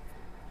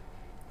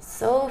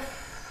 So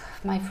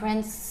my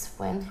friends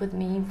went with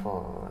me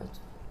for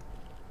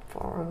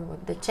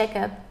the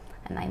checkup,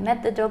 and I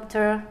met the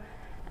doctor,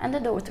 and the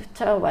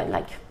doctor was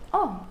like,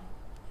 oh,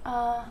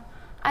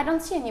 I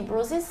don't see any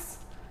bruises.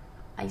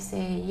 I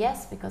say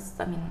yes, because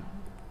for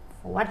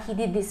what he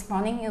did this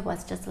morning, it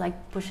was just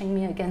like pushing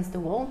me against the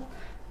wall.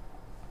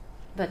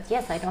 But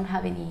yes, I don't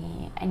have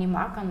any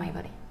mark on my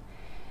body.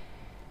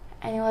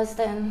 And it was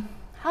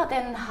how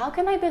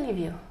can I believe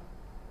you?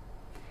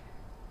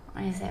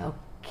 I say,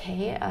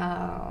 okay,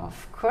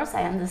 of course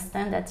I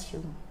understand that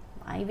you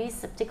might be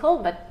skeptical,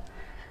 but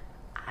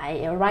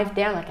I arrived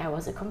there like I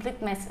was a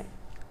complete mess,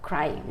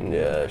 crying.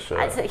 Yeah, sure.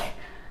 I say,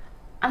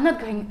 I'm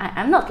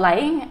not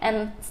lying.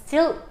 And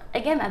still,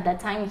 again, at that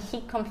time,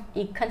 he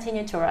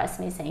continued to harass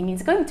me, saying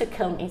he's going to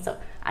kill me. So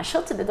I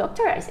showed to the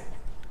doctor. I said,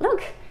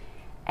 look.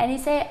 And he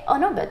said, oh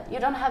no, but you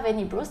don't have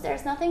any bruise.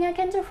 There's nothing I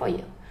can do for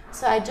you.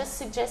 So I just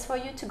suggest for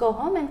you to go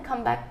home and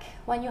come back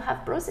when you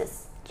have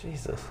bruises.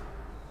 Jesus.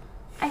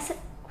 I said,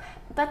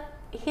 but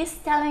he's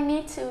telling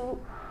me to,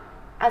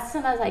 as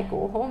soon as I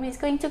go home, he's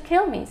going to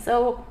kill me.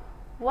 So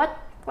what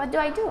do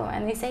I do?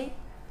 And he say,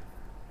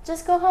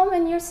 just go home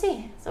and you'll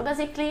see. So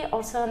basically,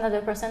 also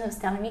another person was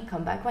telling me,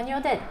 come back when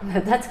you're dead.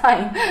 That's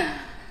fine.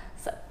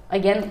 So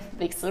again,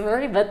 big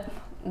summary, but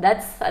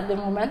that's at the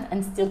moment,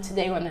 and still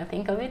today when I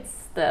think of it,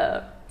 it's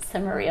the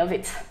summary of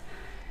it.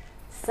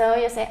 So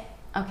you say,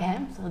 okay,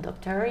 so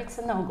doctor, it's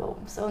a no-go.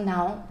 So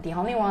now the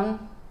only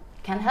one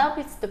can help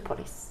is the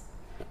police.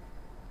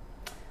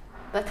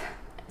 But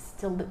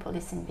still the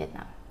police in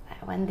Vietnam.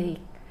 When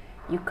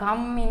you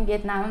come in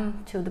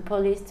Vietnam to the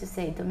police to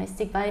say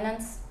domestic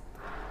violence,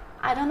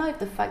 I don't know if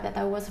the fact that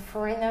I was a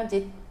foreigner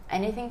did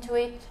anything to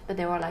it, but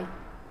they were like,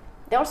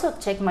 they also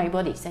check my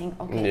body saying,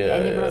 okay,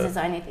 any bruises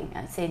or anything.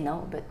 I say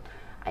no, but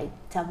I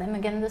tell them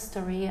again the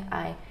story.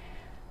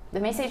 The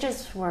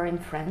messages were in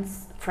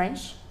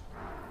French,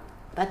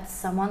 but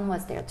someone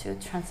was there to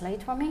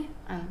translate for me.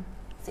 And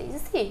say,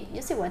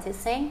 you see what he's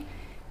saying?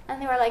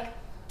 And they were like,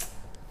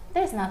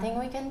 there's nothing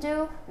we can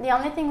do. The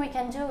only thing we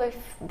can do is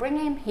bring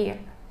him here,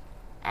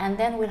 and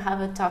then we'll have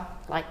a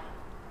talk, like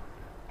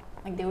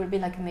there will be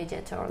like a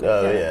mediator.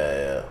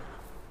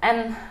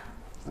 And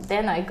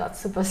then I got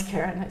super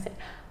scared and I said,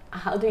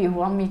 how do you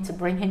want me to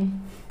bring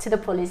him to the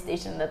police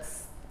station?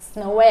 That's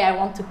no way I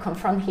want to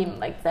confront him,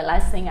 like the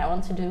last thing I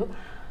want to do.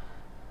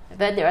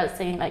 But they are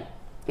saying like,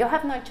 you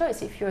have no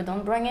choice. If you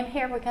don't bring him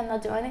here, we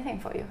cannot do anything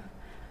for you.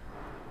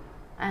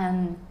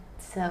 And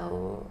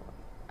so,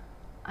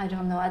 I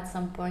don't know, at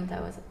some point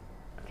I was,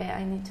 okay,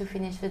 I need to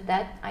finish with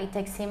that. I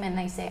text him and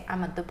I say,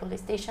 I'm at the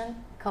police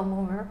station, come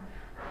over.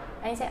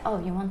 And he said, oh,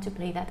 you want to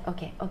play that?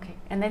 Okay.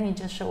 And then he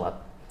just show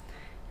up.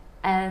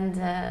 And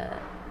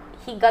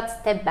he got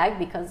stepped back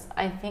because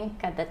I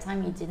think at that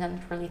time he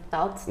didn't really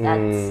thought that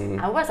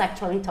I was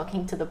actually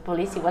talking to the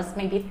police. He was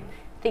maybe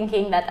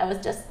thinking that I was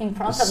just in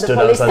front of the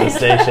police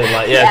station.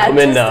 Like, come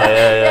in now.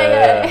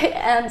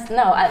 And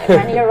no,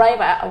 when he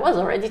arrived, I was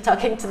already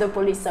talking to the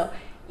police. So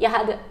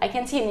I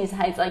can see in his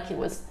eyes like he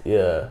was,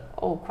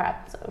 oh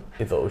crap. So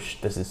he thought,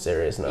 this is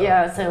serious now.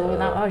 Yeah, so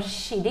now,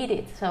 she did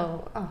it.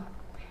 So,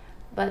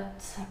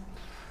 but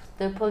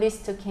the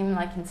police took him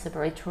like in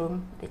separate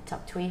room. They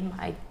talked to him.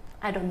 I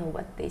don't know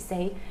what they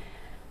say.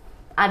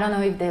 I don't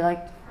know if they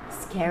like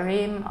scare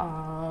him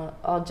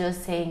or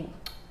just saying,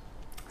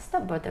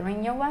 stop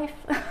bothering your wife.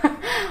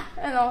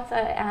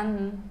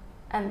 And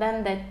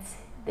then that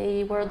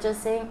they were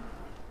just saying,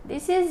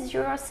 this is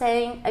your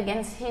saying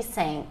against his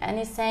saying. And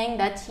he's saying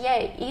that,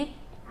 he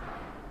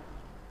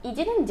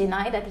didn't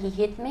deny that he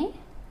hit me,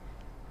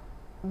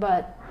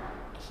 but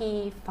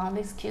he found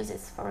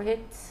excuses for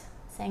it,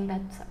 saying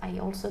that I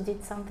also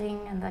did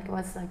something and that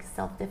was like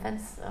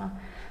self-defense.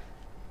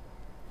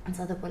 And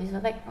so the police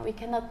were like, we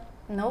cannot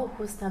know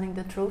who's telling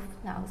the truth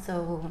now,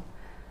 so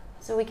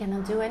we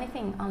cannot do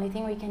anything. Only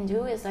thing we can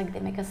do is like they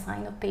make a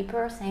sign of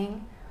paper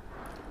saying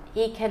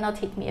he cannot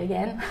hit me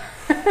again.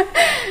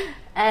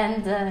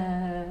 And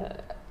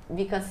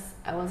because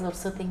I was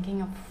also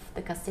thinking of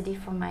the custody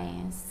for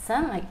my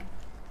son, like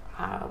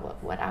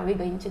what are we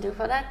going to do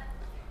for that?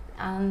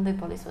 And the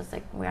police was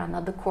like, we are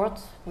not the court,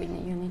 you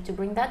need to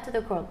bring that to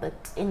the court.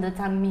 But in the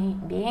time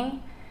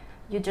being,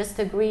 you just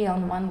agree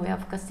on one way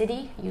of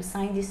custody, you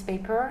sign this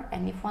paper,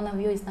 and if one of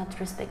you is not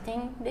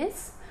respecting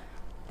this,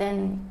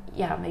 then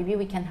maybe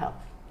we can help.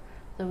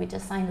 So we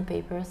just signed the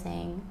paper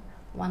saying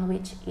 1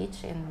 week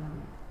each,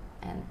 and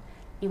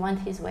he went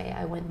his way,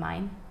 I went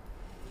mine.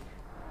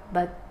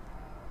 But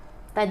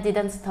that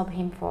didn't stop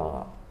him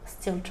for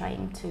still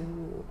trying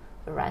to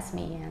harass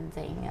me and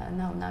saying,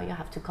 no, now you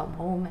have to come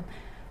home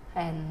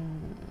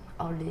and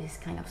all this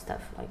kind of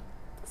stuff. Like,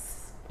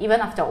 even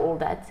after all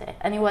that,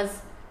 and he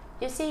was,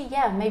 you see,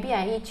 maybe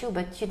I hit you,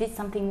 but you did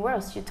something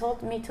worse. You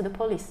told me to the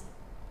police.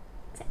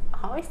 I said,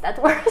 how is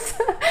that worse?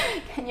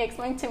 Can you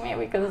explain to me?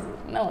 Because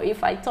no,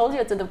 if I told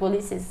you to the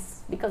police,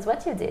 it's because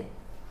what you did.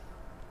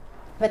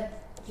 But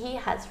he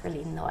has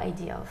really no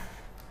idea of.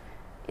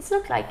 It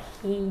looked like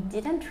he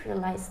didn't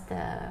realize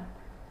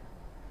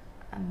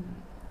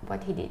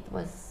what he did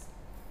was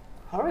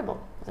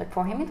horrible. Like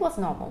for him, it was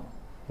normal.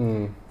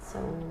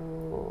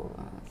 So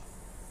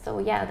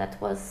that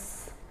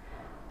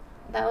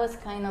was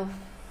kind of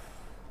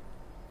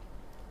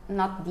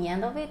not the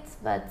end of it,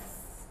 but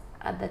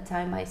at that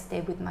time I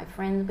stayed with my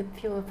friend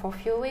for a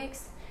few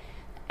weeks,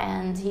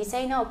 and he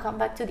said, no, come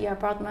back to the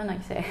apartment. I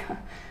say,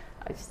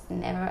 I just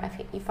never.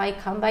 If I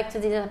come back to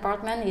this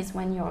apartment, is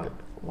when you're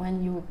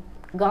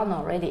gone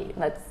already.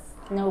 That's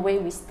no way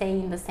we stay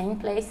in the same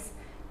place.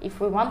 If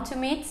we want to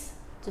meet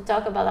to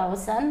talk about our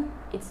son,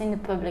 it's in a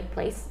public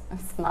place.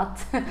 It's not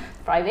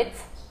private.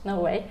 No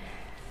way.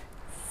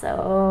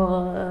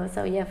 So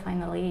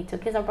finally he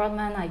took his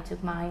apartment, I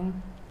took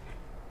mine.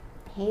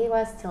 He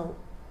was still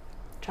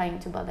trying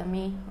to bother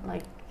me,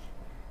 like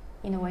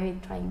in a way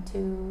trying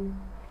to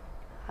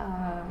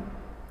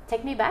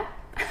take me back,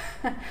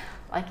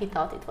 like he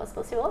thought it was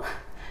possible.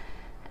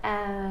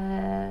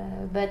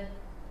 But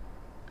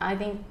I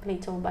think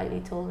little by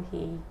little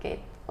he get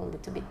a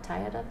little bit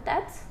tired of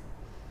that.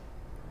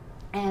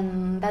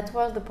 And that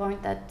was the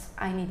point that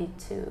I needed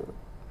to,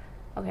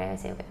 okay, I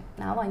say, okay,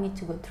 now I need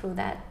to go through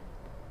that.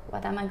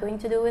 What am I going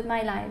to do with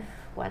my life?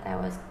 What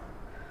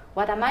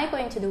am I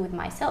going to do with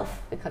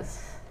myself?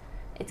 Because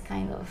it's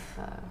kind of,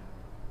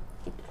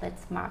 it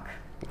lets mark.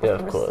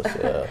 Of course,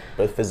 yeah.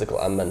 Both physical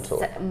and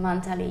mental.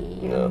 Mentally,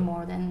 even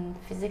more than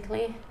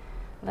physically.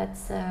 But,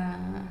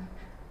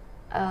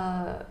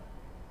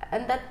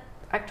 and that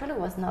actually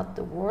was not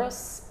the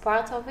worst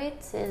part of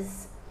it,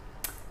 is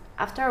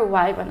after a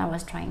while when I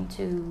was trying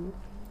to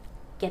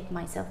get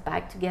myself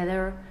back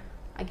together,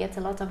 I get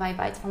a lot of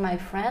advice from my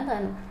friend,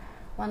 and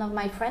one of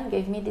my friends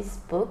gave me this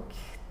book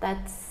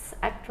that's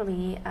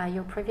actually,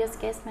 your previous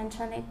guest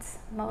mentioned it,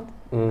 Maud.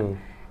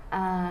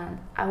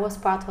 I was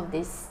part of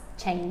this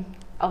chain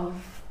of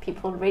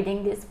people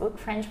reading this book,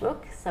 French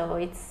book, so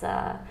it's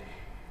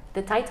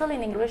the title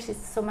in English is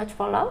So Much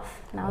for Love.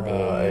 Now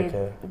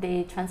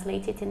they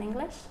translate it in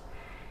English.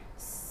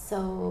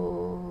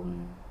 So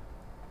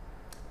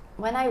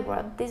when I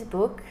wrote this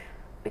book,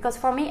 because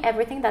for me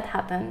everything that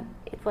happened,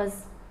 it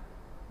was,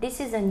 this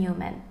is a new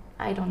man,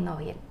 I don't know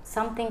him,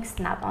 something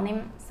snapped on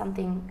him,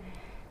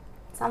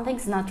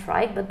 something's not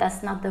right, but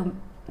that's not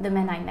the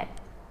man I met.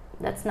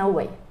 That's no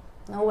way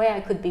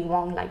I could be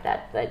wrong like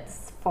that.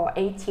 That's for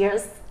 8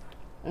 years,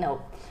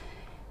 no.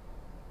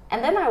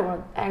 And then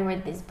I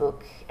read this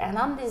book, and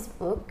on this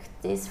book,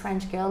 this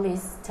French girl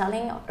is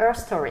telling her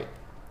story.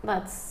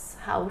 That's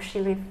how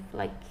she lived,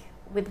 like,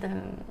 with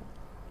the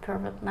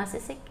pervert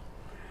narcissistic.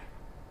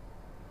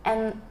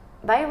 And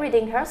by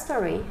reading her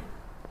story,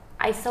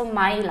 I saw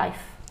my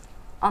life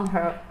on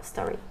her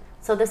story.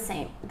 So the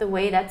same, the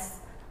way that's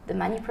the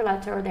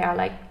manipulator, they are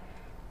like,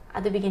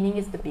 at the beginning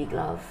is the big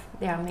love.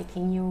 They are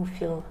making you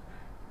feel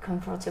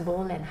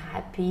comfortable and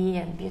happy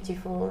and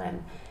beautiful,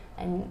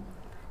 and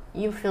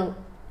you feel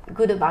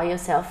good about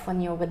yourself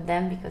when you're with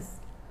them, because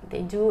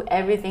they do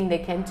everything they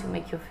can to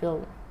make you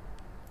feel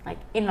like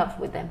in love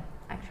with them,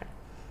 actually.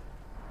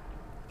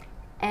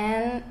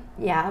 And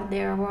yeah,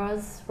 there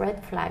was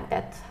red flag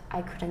that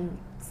I couldn't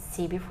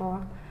see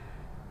before.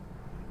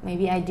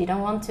 Maybe I didn't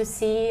want to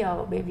see,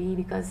 or maybe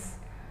because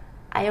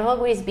I've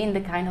always been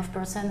the kind of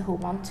person who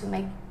wants to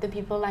make the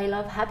people I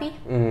love happy.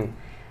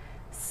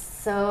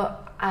 So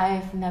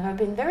I've never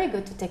been very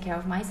good to take care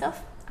of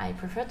myself. I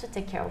prefer to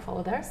take care of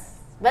others,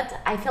 but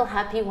I feel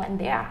happy when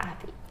they are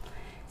happy.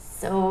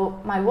 So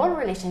my whole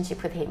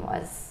relationship with him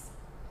was,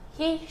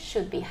 he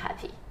should be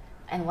happy,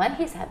 and when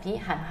he's happy,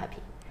 I'm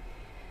happy.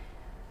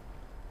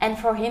 And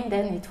for him,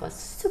 then it was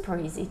super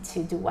easy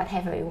to do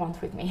whatever he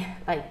wants with me.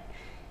 Like,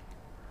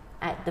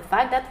 the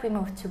fact that we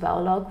moved to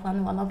Baolog was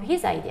one of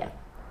his ideas.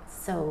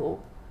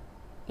 So,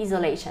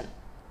 isolation,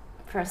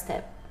 first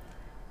step.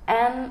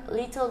 And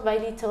little by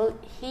little,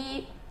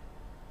 he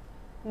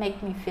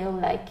made me feel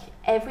like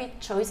every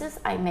choices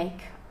I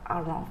make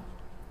are wrong.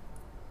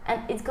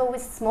 And it goes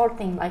with small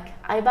things, like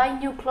I buy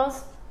new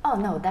clothes, oh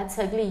no, that's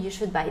ugly, you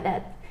should buy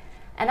that.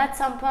 And at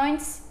some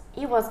point,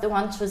 he was the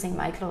one choosing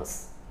my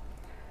clothes.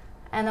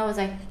 And I was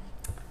like,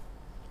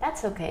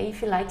 that's okay,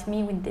 if you like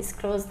me with this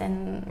clothes,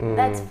 then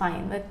that's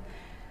fine. But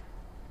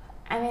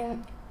I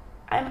mean,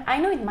 I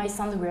know it might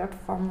sound weird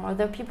from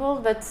other people,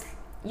 but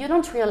you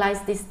don't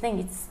realize this thing.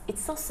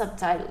 It's so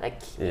subtle,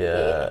 like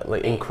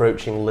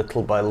encroaching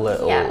little by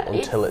little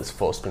until it's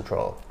forced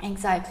control.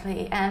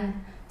 Exactly.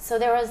 And so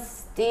there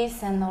was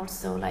this, and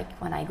also like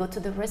when I go to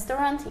the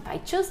restaurant, if I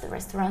choose the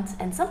restaurant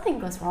and something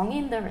goes wrong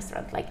in the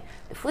restaurant, like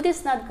the food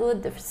is not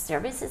good, the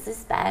service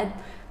is bad,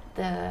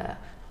 the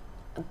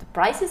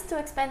price is too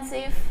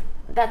expensive,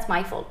 that's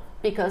my fault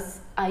because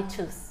I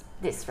choose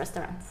this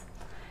restaurant.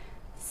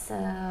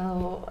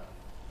 So,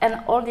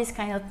 and all these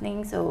kind of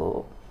things,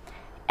 so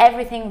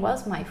everything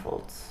was my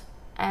fault.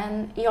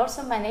 And he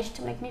also managed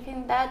to make me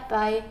think that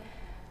by,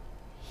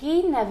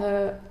 he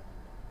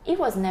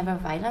was never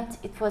violent,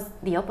 it was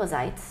the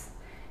opposite.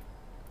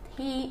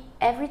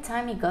 Every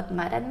time he got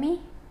mad at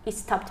me, he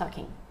stopped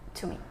talking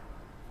to me.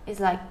 He's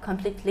like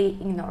completely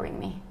ignoring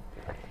me.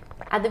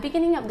 At the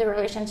beginning of the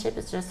relationship,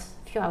 it's just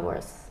a few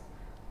hours.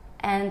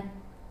 And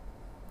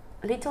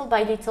little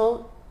by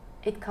little,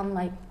 it come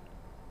like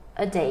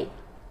a day,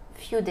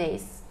 few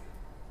days.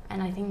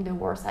 And I think the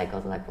worst I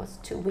got like was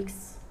 2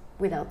 weeks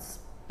without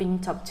being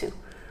talked to.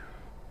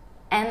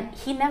 And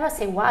he never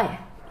say why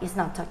he's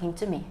not talking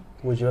to me.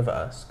 Would you ever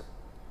ask?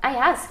 I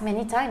asked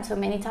many times. So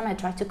many times I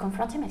tried to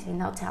confront him. I said,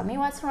 no, tell me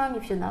what's wrong.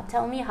 If you not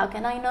tell me, how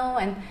can I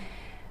know?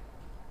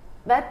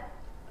 But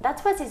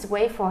that was his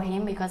way for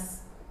him,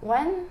 because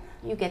when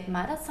you get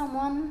mad at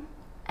someone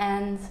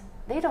and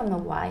they don't know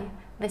why,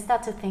 they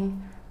start to think,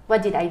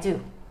 what did I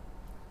do?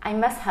 I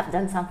must have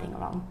done something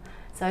wrong.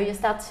 So you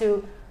start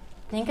to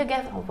think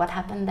again of what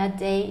happened that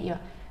day.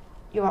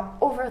 You're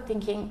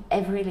overthinking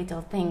every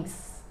little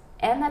things.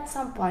 And at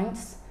some point,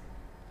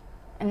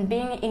 and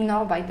being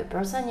ignored by the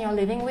person you're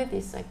living with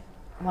is like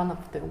one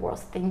of the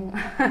worst things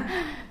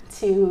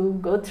to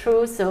go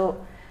through.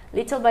 So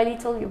little by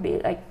little, you'll be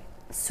like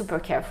super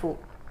careful.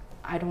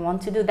 I don't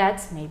want to do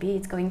that, maybe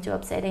it's going to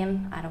upset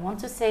him. I don't want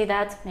to say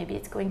that, maybe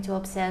it's going to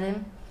upset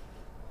him.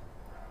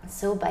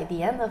 So by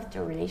the end of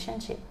the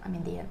relationship,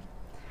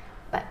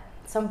 but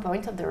some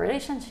point of the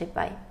relationship,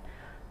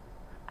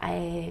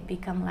 I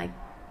become like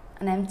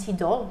an empty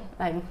doll.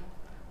 I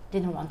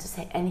didn't want to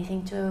say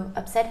anything to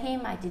upset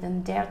him. I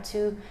didn't dare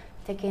to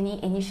take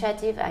any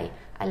initiative. I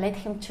let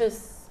him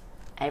choose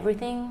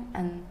everything.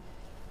 And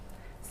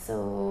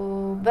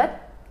so,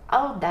 but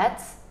all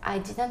that I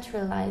didn't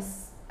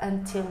realize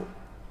until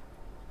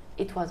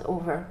it was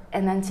over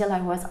and until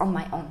I was on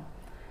my own.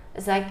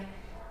 It's like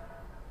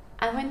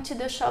I went to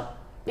the shop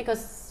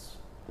because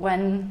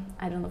when,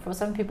 I don't know, for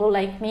some people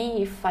like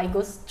me, if I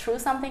go through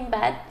something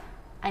bad,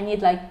 I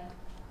need like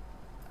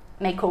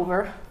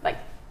makeover, like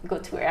go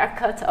to a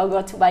haircut or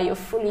go to buy a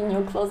fully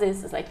new clothes.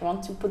 It's like you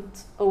want to put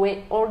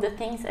away all the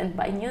things and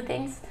buy new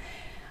things.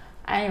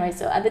 Anyway,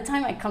 so at the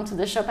time I come to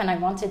the shop and I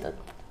wanted a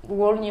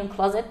whole new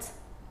closet.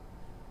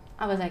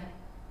 I was like,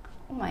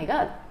 oh my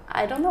God,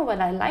 I don't know what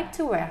I like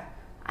to wear.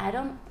 I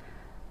don't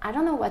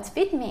know what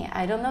fit me.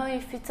 I don't know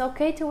if it's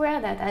okay to wear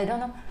that. I don't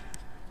know.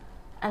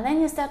 And then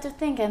you start to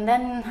think, and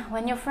then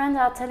when your friends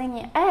are telling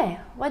you, hey,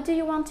 what do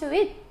you want to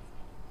eat?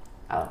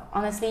 Oh,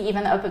 honestly,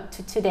 even up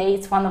to today,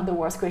 it's one of the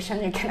worst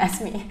questions you can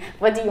ask me.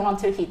 What do you want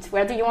to eat?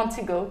 Where do you want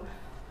to go?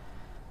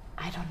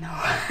 I don't know.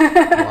 Wow,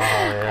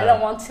 yeah. I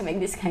don't want to make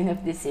this kind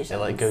of decision. It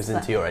like goes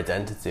into your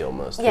identity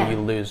almost. Yeah. You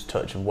lose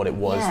touch of what it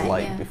was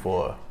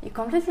before. You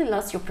completely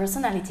lost your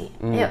personality.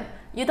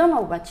 You don't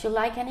know what you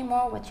like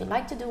anymore, what you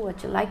like to do,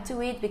 what you like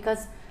to eat,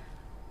 because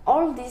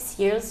all these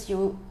years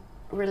you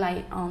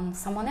rely on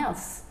someone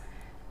else.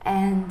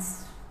 And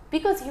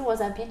because he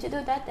was happy to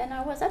do that, then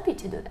I was happy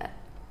to do that.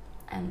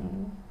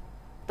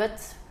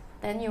 But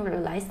then you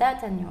realize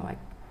that and you're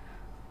like,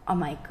 oh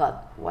my God,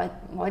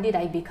 what did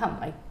I become?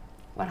 Like,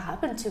 what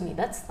happened to me?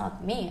 That's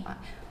not me.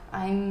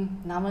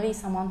 I'm normally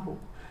someone who,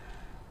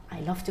 I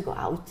love to go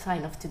out, I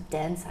love to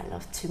dance, I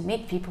love to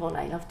meet people,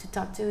 I love to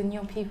talk to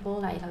new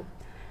people.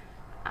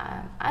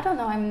 I don't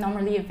know, I'm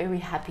normally a very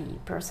happy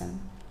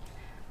person,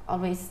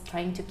 always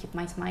trying to keep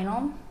my smile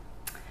on.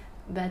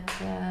 But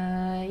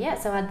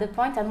so at the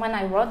point, and when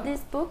I read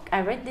this book,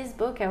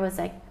 I was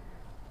like,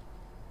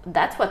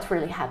 that's what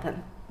really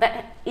happened.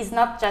 But it's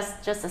not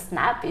just a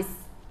snap,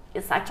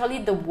 it's actually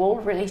the whole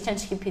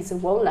relationship is a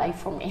whole life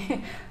for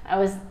me.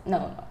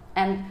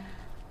 And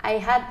I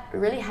had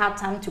really hard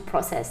time to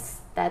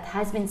process that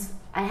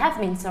I have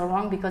been so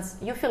wrong, because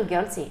you feel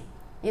guilty.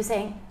 You're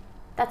saying,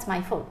 that's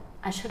my fault.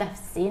 I should have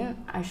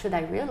seen, I should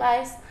have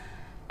realized,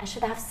 I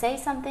should have said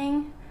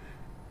something.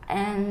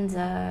 And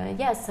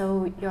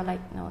so you're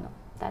like, no,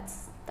 that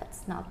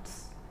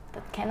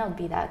cannot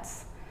be that.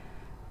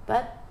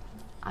 But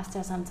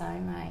after some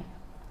time, I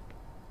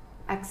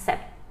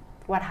accept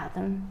what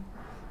happened.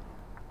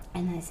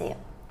 And I say,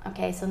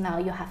 okay, so now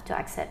you have to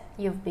accept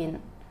you've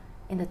been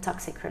in a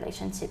toxic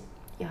relationship.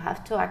 You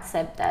have to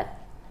accept that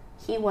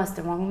he was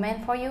the wrong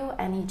man for you,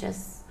 and he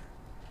just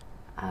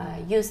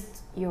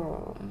used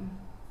your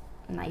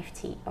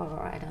naivety,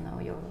 or I don't know,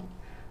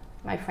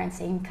 my friend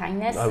saying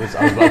kindness. I was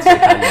about to say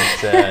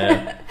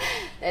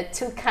kindness.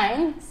 Too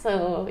kind.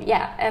 So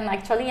yeah, and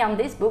actually on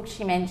this book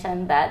she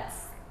mentioned that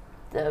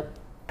the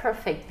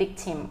perfect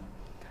victim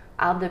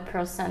are the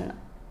person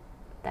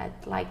that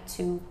like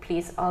to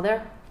please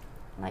other,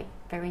 like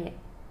very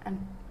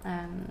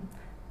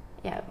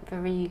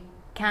very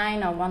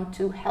kind, or want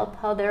to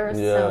help others.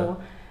 Yeah.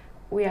 So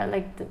we are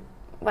like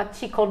what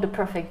she called the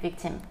perfect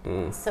victim.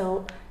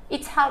 So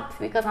it helped,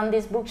 because on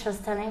this book she was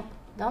telling,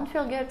 don't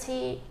feel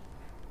guilty,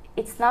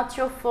 it's not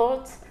your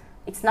fault,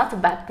 it's not a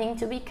bad thing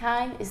to be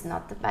kind, it's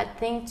not a bad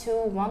thing to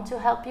want to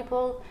help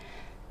people.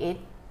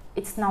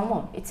 It's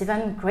normal, it's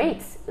even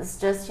great, it's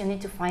just you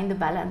need to find the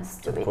balance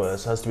to it. Of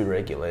course, it has to be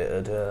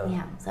regulated.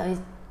 Yeah, so it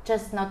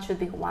just not should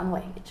be one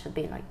way, it should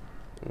be like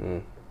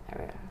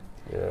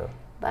yeah.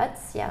 But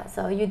yeah,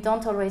 so you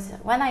don't always,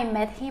 when I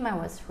met him I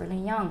was really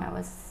young. I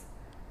was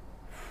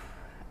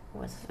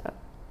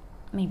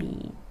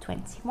maybe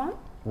 21.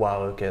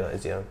 Wow, okay, that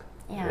is young.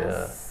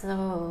 Yeah.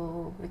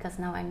 So because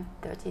now I'm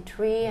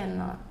 33,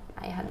 and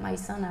I had my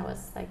son, I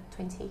was like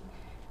 20.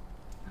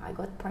 I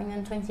got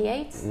pregnant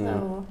 28,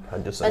 so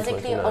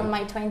basically all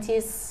my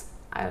 20s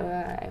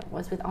I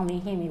was with only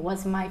him. It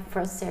was my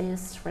first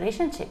serious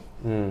relationship.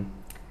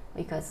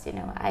 Because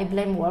I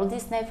blame Walt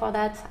Disney for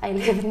that. I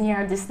live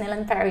near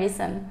Disneyland Paris,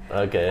 and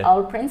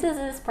all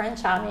princesses,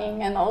 Prince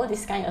Charming, and all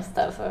this kind of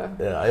stuff.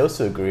 Yeah, I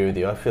also agree with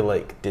you. I feel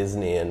like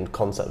Disney and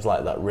concepts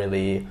like that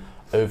really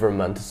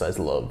over-romanticize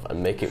love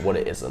and make it what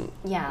it isn't.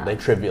 Yeah, they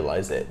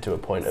trivialize it to a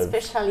point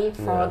especially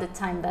for the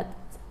time that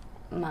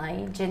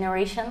my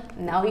generation.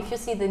 Now, if you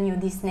see the new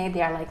Disney,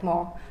 they are like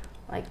more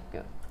like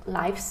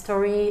life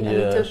story, a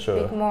little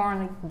bit more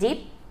like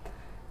deep.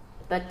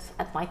 But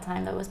at my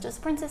time, there was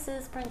just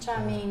princesses, Prince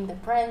Charming, the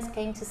prince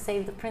came to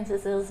save the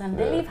princesses, and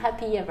they live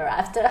happy ever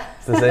after.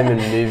 It's the same in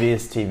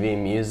movies, TV,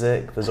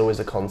 music. There's always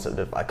a concept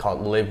of, I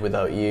can't live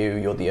without you,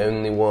 you're the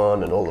only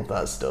one, and all of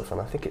that stuff. And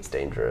I think it's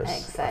dangerous.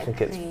 Exactly. I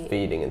think it's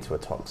feeding into a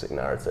toxic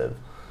narrative.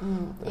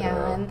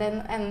 Yeah,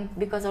 and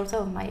because also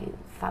of my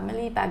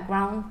family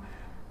background,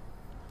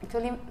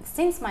 actually,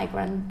 since my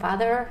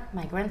grandfather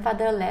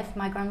left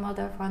my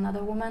grandmother for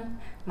another woman,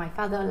 my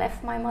father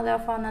left my mother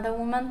for another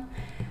woman,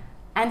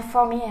 and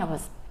for me, I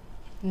was,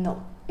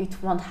 no,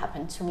 it won't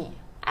happen to me.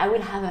 I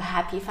will have a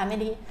happy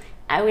family.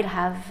 I will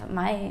have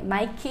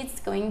my kids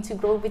going to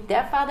grow with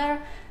their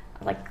father.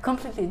 Like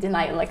completely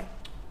denial, like,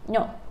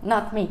 no,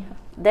 not me.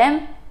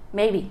 Them,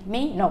 maybe.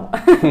 Me, no.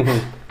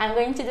 I'm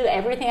going to do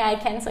everything I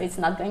can, so it's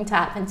not going to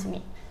happen to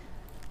me.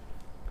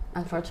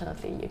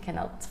 Unfortunately, you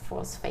cannot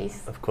force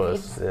faith. Of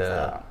course, it, yeah.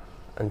 so.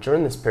 And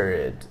during this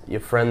period,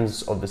 your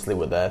friends obviously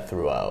were there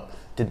throughout.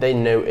 Did they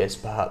notice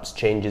perhaps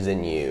changes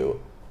in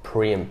you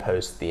pre and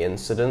post the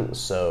incident?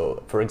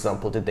 So, for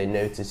example, did they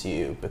notice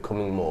you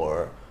becoming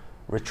more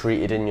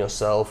retreated in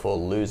yourself or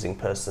losing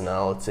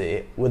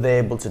personality? Were they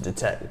able to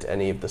detect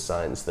any of the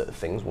signs that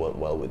things weren't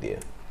well with you?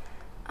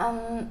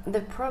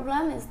 The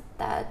problem is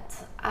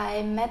that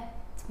I met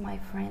my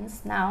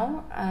friends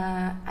now.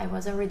 I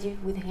was already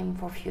with him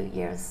for a few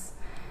years,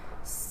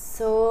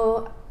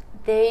 so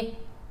they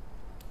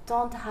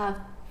don't have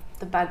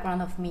the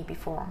background of me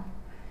before,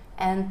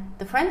 and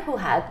the friend who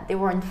had, they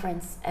weren't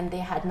friends and they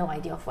had no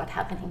idea of what's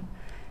happening,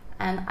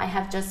 and I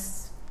have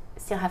just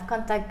still have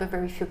contact but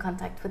very few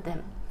contact with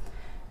them.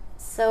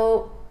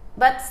 So,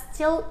 but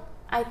still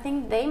I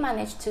think they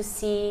managed to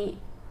see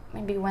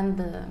maybe when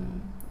the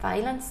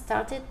violence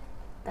started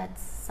that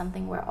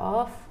something were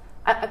off.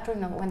 Actually,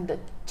 no, when the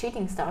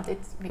cheating started,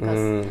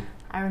 because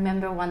I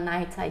remember one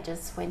night I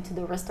just went to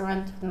the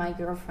restaurant with my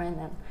girlfriend,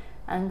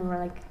 and we were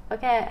like,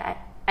 okay,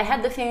 I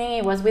had the feeling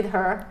it was with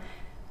her.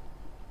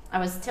 I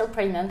was still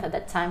pregnant at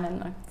that time,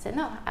 and I said,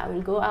 no, I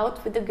will go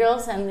out with the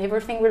girls and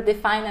everything will be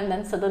fine. And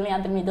then suddenly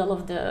at the middle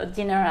of the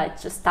dinner, I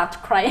just start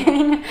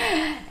crying.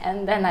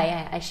 And then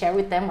I share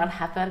with them what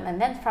happened. And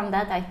then from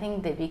that, I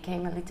think they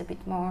became a little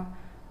bit more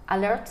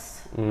alert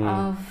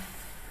of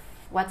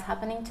what's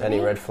happening to me. Any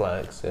red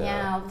flags?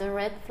 Yeah, of the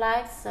red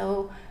flags.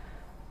 So,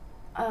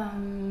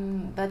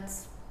 but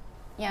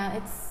yeah,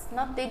 it's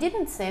not, they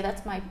didn't say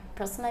that my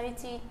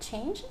personality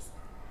changes,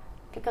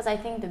 because I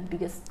think the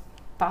biggest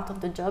part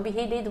of the job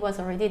he did was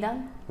already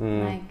done.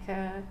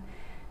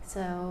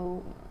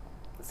 So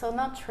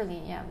not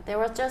really. Yeah, they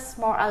were just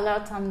more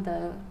alert on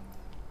the,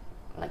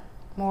 like,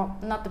 more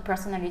not the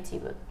personality,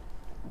 but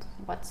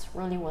what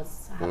really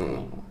was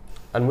happening.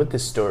 And with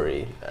this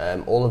story,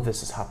 all of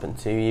this has happened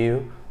to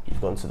you. You've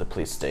gone to the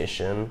police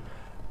station.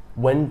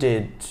 When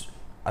did,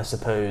 I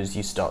suppose,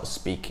 you start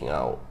speaking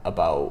out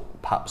about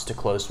perhaps to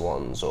close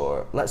ones,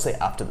 or let's say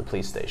after the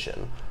police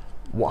station?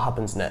 What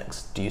happens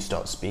next? Do you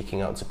start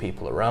speaking out to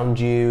people around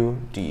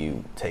you? Do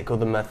you take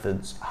other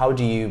methods? How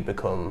do you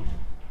become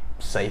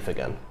safe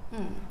again?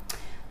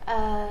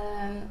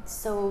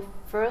 So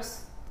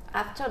first,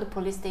 after the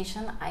police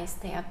station, I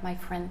stay at my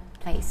friend's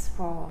place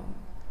for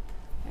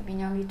maybe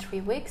nearly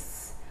 3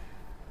 weeks.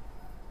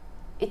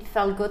 It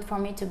felt good for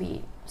me to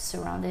be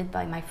surrounded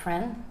by my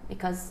friend,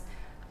 because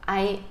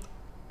I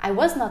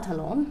was not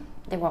alone.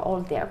 They were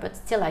all there, but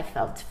still I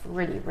felt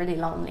really, really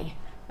lonely,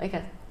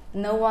 because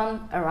no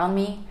one around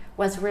me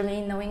was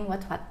really knowing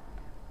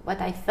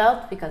what I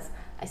felt, because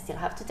I still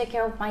have to take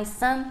care of my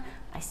son.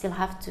 I still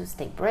have to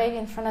stay brave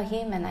in front of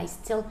him, and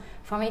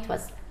for me it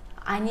was,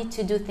 I need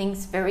to do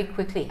things very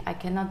quickly. I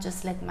cannot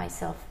just let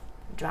myself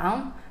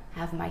drown. I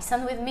have my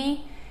son with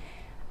me.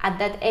 At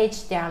that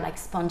age, they are like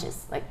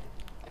sponges. Like,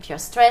 if you're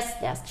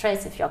stressed, they are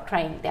stressed. If you're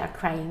crying, they are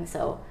crying.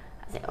 So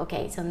I said,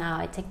 okay, so now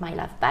I take my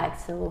life back.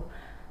 So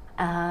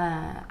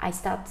I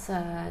start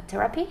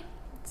therapy.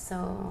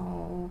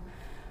 So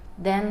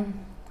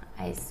then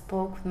I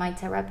spoke with my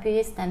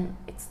therapist, and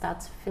it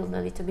started to feel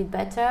a little bit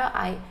better.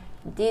 I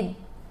did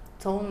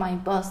told my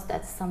boss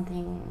that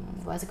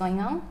something was going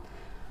on.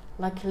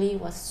 Luckily, he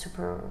was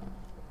super,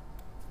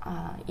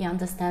 he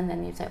understand,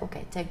 and he said,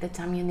 okay, take the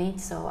time you need.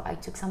 So I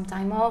took some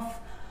time off.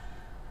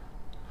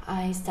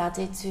 I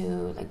started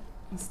to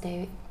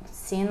stay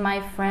seeing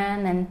my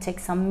friend and take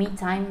some me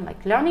time,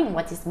 like learning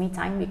what is me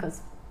time,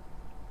 because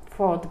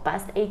for the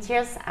past 8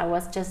 years I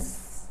was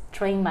just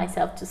throwing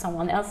myself to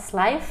someone else's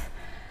life.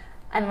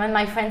 And when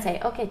my friends say,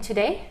 okay,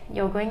 today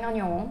you're going on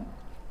your own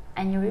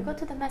and you will go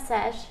to the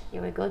massage,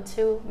 you will go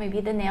to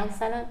maybe the nail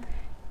salon,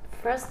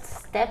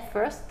 first,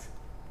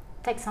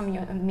 take some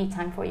me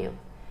time for you.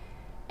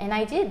 And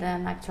I did,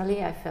 and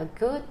actually I felt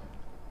good.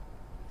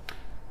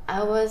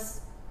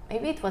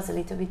 Maybe it was a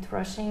little bit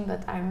rushing,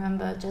 but I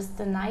remember just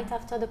the night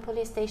after the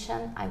police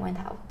station, I went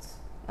out,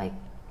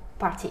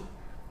 party.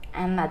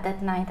 And at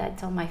that night, I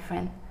told my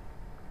friend,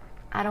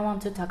 I don't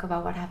want to talk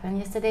about what happened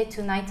yesterday.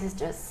 Tonight is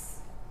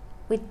just,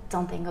 we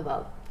don't think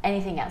about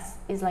anything else.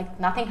 It's like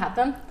nothing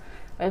happened.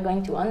 We're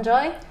going to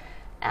enjoy,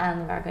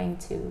 and we're going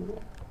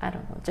to, I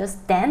don't know,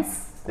 just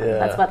dance. Yeah.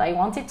 That's what I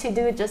wanted to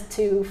do, just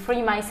to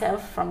free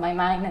myself from my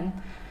mind.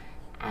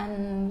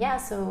 And yeah,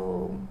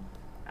 so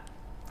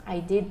I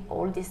did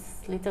all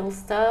this little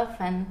stuff,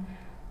 and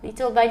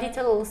little by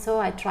little also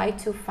I tried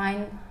to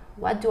find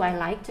what do I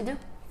like to do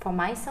for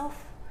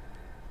myself.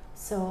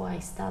 So I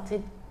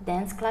started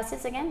dance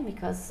classes again,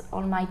 because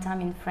all my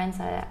time in France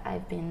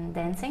I've been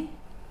dancing,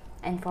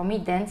 and for me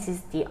dance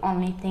is the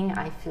only thing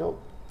I feel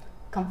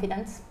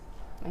confident.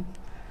 Like,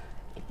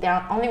 if there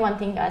are only one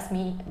thing, ask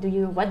me,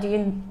 what do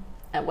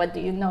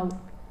you know?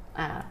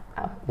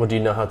 What do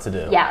you know how to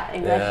do? Yeah,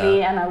 exactly.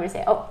 Yeah. And I will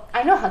say, oh,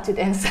 I know how to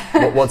dance.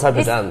 What type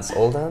of dance?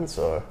 All dance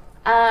or?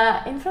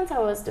 In France I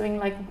was doing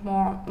like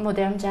more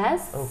modern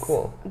jazz. Oh,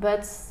 cool.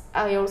 But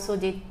I also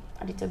did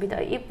a little bit of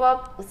hip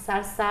hop,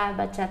 salsa,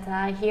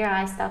 bachata. Here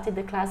I started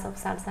the class of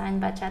salsa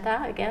and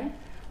bachata again,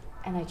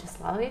 and I just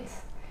love it.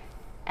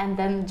 And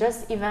then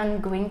just even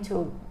going to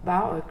a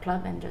bar or a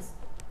club and just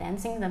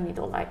dancing in the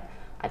middle, like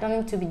I don't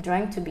need to be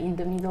drunk to be in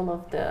the middle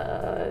of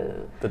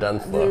the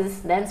dance floor. This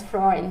dance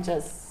floor and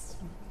just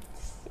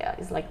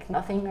it's like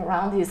nothing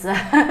around is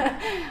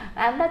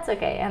and that's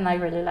okay. And I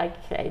really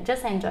I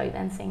just enjoy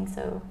dancing.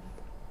 So,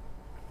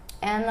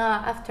 and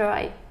after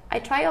I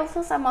try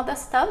also some other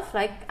stuff,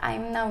 like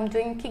I'm now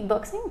doing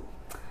kickboxing.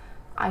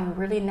 I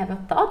really never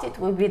thought it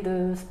would be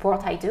the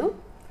sport I do,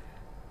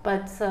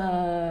 but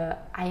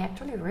I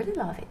actually really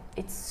love it.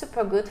 It's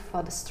super good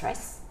for the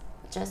stress.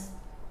 Just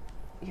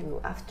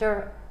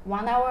after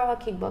 1 hour of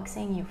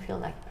kickboxing, you feel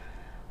like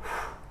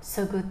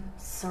so good,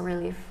 so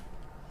relief.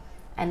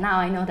 And now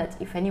I know that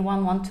if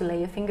anyone wants to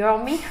lay a finger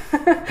on me,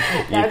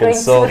 you can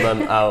sort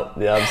them out.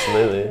 Yeah,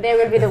 absolutely. They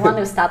will be the one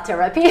who start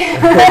therapy.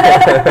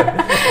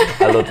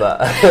 I love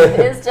that.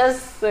 It's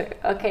just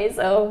okay.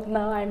 So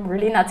now I'm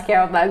really not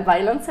scared about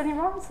violence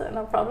anymore. So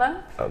no problem.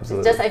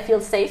 Absolutely. It's just I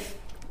feel safe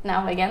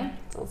now again.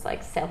 So it's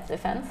like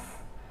self-defense.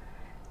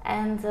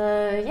 And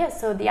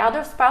so the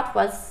other part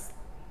was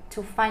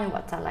to find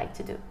what I like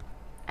to do,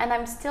 and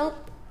I'm still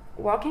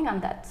working on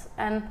that.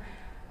 And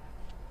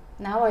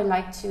now I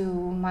like to,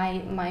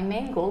 my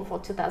main goal for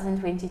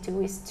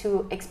 2022 is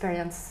to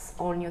experience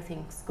all new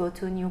things, go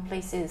to new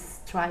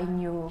places, try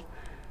new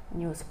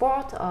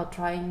sport, or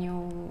try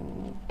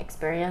new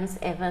experience,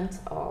 event,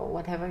 or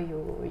whatever you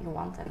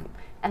want,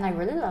 and I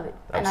really love it.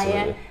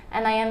 Absolutely.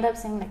 And I end up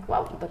saying like,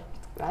 wow, but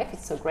life is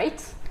so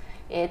great.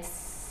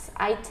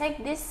 I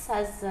take this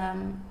as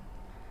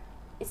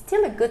it's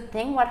still a good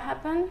thing what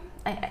happened.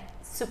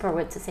 Super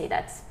weird to say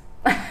that.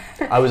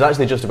 I was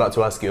actually just about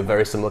to ask you a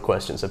very similar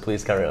question, so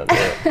please carry on.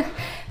 Yeah.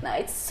 No,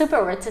 it's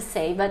super weird to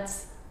say, but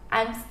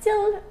I'm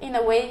still, in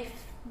a way,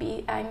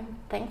 I'm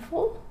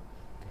thankful,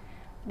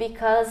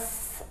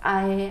 because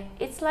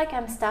it's like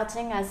I'm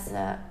starting as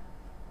a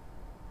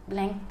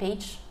blank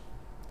page.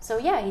 So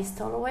yeah, he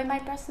stole away my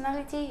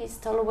personality, he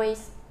stole away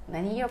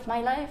many years of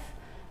my life,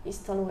 he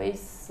stole away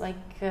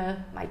like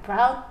my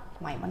pride,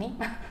 my money,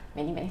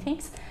 many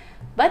things.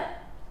 But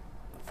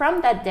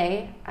from that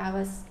day, I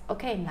was,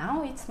 okay,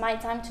 now it's my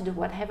time to do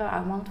whatever I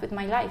want with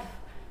my life.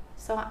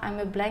 So I'm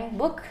a blank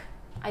book.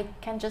 I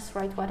can just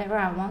write whatever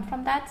I want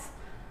from that.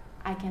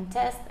 I can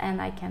test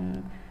and I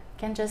can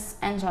just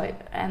enjoy.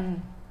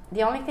 And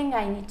the only thing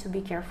I need to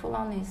be careful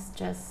on is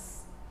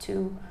just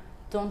to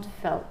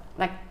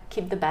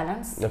keep the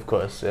balance. Of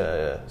course,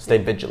 yeah. Stay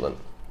vigilant.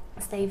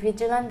 Stay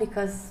vigilant,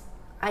 because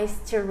I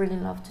still really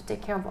love to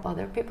take care of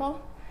other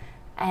people.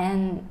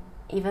 And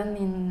even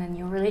in a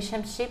new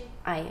relationship,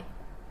 I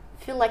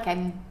feel like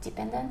I'm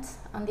dependent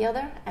on the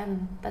other,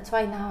 and that's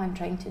why now I'm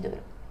trying to do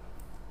it.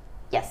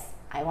 Yes,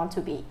 I want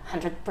to be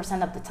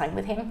 100% of the time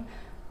with him,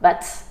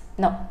 but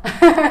no.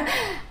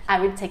 I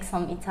will take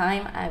some me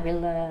time. I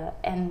will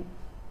and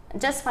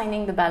just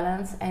finding the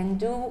balance and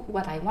do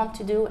what I want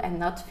to do, and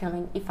not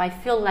feeling, if I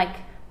feel like,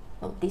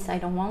 oh, this I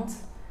don't want,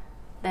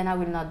 then I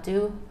will not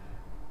do.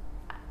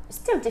 It's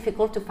still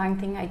difficult to find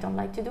things I don't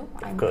like to do.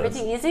 I'm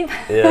pretty easy.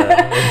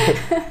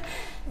 Yeah.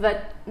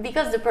 But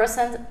because the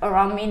persons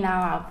around me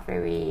now are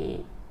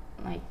very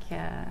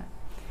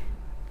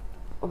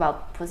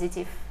about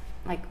positive,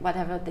 like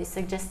whatever they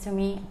suggest to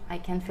me, I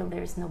can feel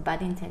there is no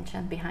bad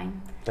intention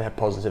behind. They have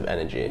positive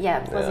energy. Yeah,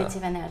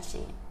 positive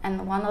energy.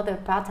 And one other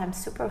part I'm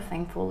super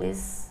thankful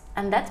is,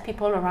 and that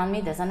people around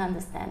me doesn't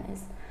understand,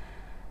 is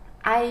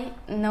I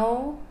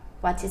know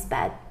what is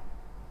bad.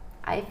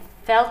 I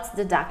felt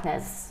the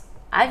darkness.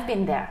 I've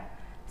been there.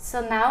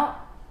 So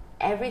now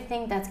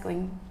everything that's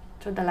going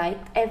through the light,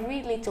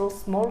 every little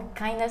small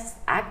kindness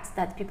act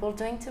that people are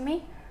doing to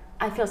me,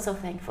 I feel so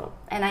thankful.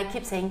 And I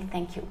keep saying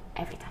thank you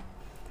every time.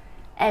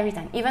 Every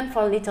time. Even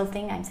for a little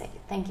thing, I'm saying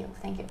thank you.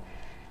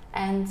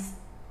 And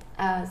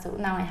so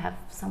now I have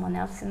someone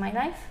else in my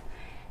life.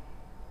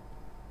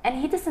 And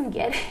he doesn't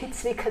get it,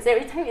 because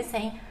every time he's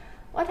saying,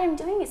 what I'm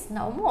doing is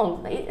normal.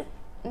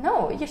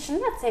 No, you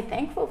should not say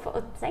thank you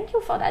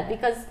for that,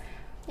 because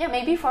yeah,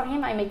 maybe for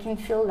him I make him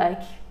feel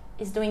like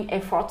he's doing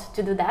effort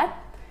to do that.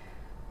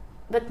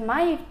 But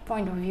my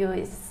point of view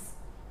is,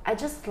 I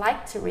just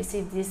like to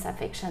receive this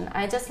affection.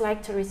 I just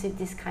like to receive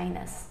this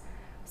kindness.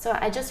 So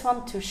I just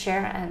want to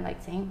share and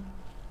saying,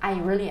 I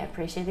really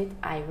appreciate it.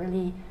 I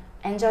really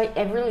enjoy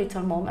every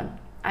little moment.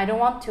 I don't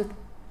want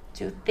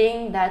to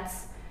think that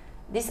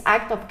this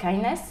act of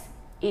kindness,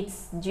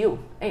 it's due.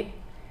 It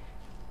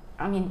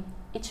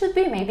should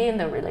be maybe in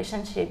the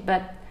relationship,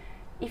 but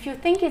if you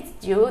think it's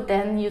due,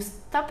 then you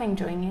stop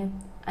enjoying it,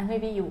 and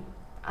maybe you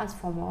ask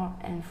for more,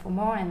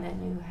 and then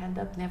you end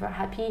up never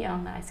happy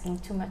and asking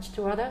too much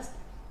to others.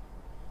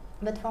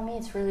 But for me,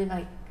 it's really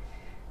like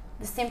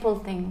the simple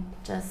thing,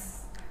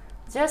 just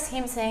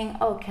him saying,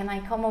 "Oh, can I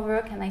come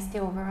over? Can I stay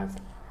over?" I was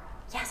like,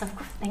 "Yes, of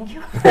course, thank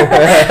you."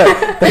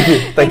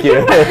 Thank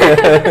you.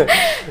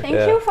 Thank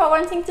you for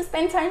wanting to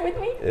spend time with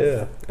me.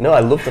 Yeah. No, I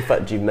love the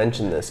fact you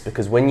mentioned this,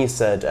 because when you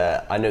said,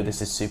 I know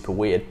this is super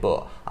weird,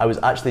 but I was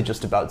actually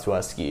just about to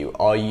ask you,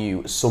 are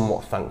you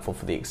somewhat thankful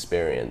for the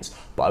experience?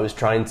 But I was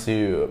trying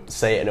to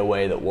say it in a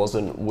way that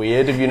wasn't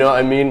weird, if you know what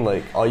I mean.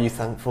 Like, are you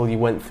thankful you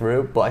went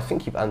through? But I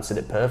think you've answered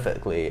it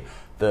perfectly,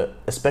 that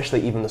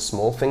especially even the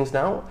small things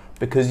now,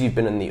 because you've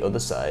been on the other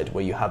side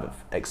where you have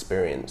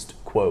experienced,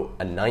 quote,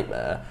 a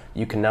nightmare,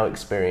 you can now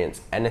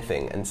experience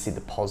anything and see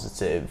the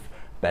positive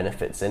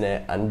benefits in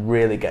it and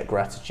really get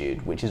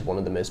gratitude, which is one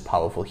of the most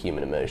powerful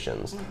human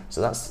emotions.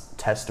 So that's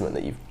testament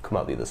that you've come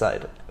out the other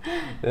side.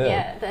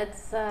 Yeah,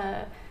 that's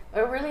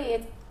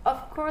really,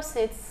 of course,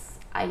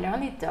 I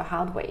learned it the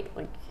hard way.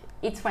 Like,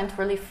 it went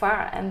really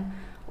far, and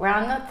where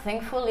I'm not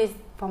thankful is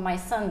for my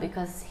son,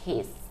 because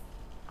he's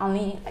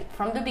only, like,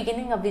 from the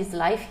beginning of his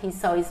life, he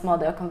saw his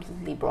mother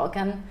completely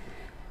broken.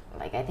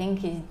 Like, I think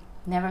he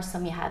never saw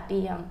me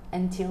happy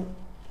until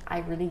I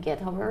really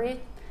get over it.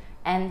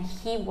 And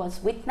he was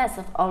witness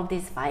of all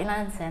this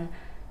violence, and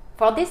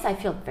for this I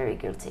feel very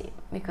guilty,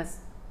 because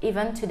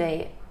even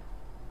today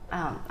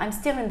I'm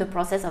still in the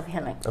process of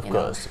healing. Of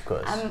course.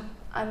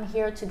 I'm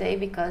here today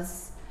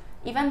because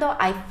even though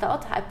I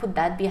thought I put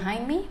that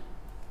behind me,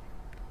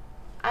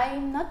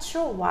 I'm not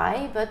sure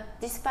why, but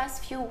these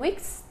past few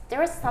weeks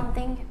there is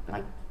something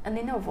like an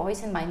inner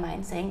voice in my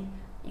mind saying,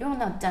 "You're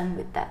not done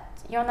with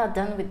that. You're not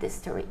done with this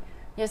story.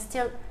 You're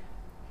still..."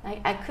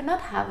 Like, I could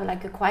not have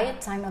like a quiet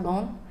time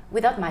alone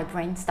without my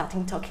brain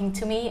starting talking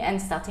to me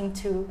and starting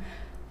to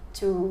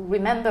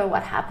remember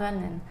what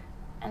happened,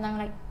 and I'm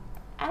like,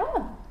 I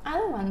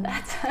don't want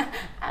that.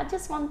 I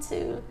just want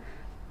to.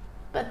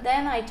 But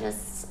then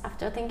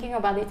after thinking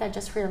about it, I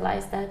just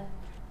realized that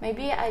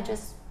maybe I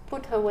just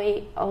put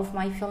away all of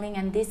my feeling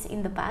and this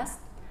in the past,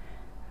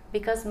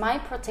 because my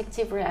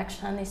protective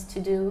reaction is to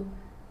do,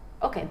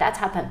 okay, that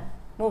happened,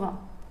 move on.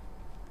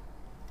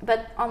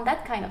 But on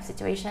that kind of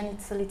situation,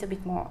 it's a little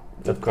bit more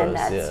deep than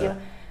that. Yeah.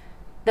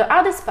 The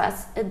hardest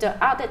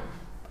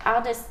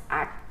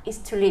act is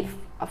to live,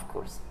 of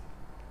course.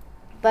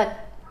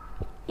 But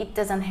it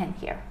doesn't end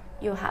here.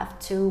 You have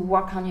to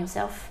work on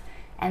yourself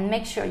and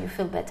make sure you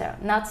feel better.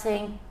 Not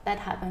saying that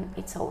happened,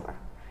 it's over.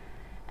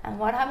 And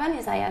what happened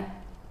is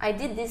I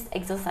did this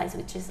exercise,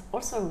 which is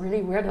also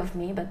really weird of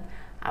me, but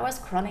I was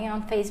scrolling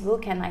on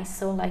Facebook and I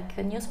saw like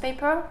a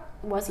newspaper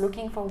was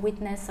looking for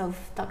witness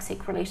of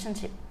toxic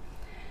relationship.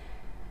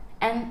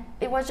 And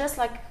it was just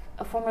like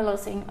a formula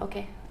saying,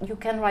 okay, you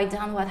can write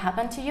down what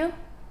happened to you.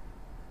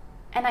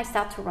 And I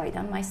start to write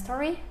down my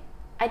story.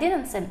 I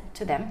didn't send it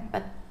to them,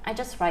 but I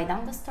just write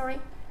down the story.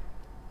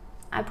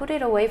 I put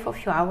it away for a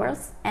few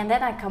hours, and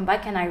then I come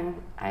back and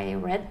I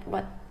read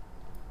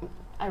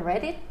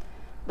it,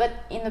 but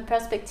in the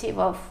perspective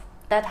of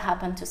that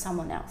happened to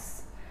someone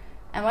else.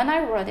 And when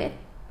I read it,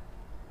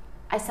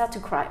 I start to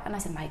cry, and I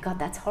said, my God,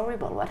 that's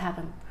horrible, what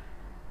happened?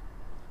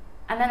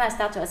 And then I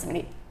start to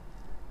assimilate.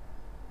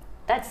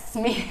 That's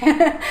me.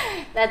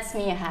 That's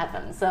me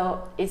happen.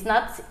 So it's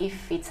not,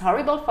 if it's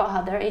horrible for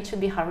other, it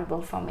should be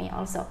horrible for me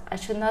also. I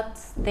should not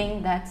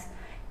think that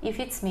if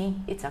it's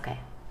me, it's okay,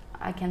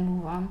 I can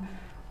move on.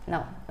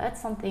 No,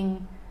 that's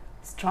something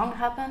strong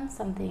happened,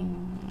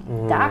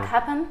 something dark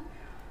happened,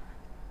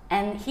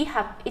 and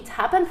it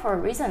happened for a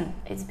reason.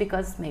 It's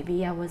because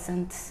maybe I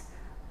wasn't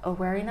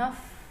aware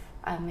enough,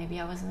 maybe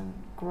I wasn't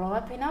grow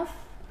up enough,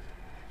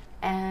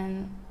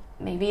 and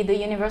maybe the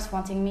universe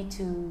wanting me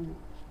to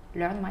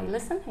learn my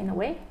lesson in a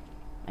way,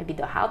 maybe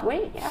the hard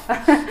way,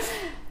 yeah.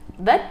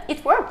 But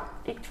it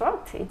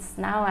worked. It's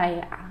now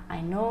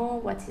I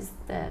know what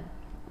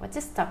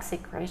is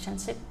toxic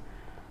relationship.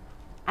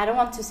 I don't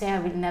want to say I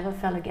will never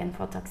fall again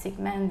for toxic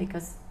men,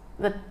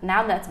 but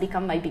now that's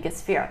become my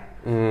biggest fear.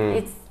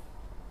 It's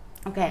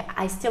okay,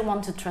 I still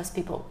want to trust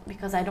people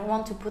because I don't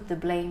want to put the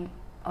blame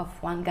of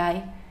one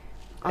guy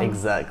on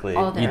exactly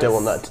others. You don't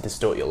want that to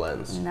distort your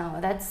lens. No,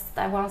 that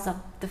was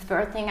the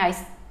first thing I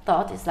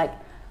thought is like,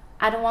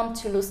 I don't want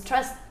to lose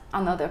trust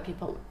on other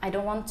people. I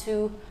don't want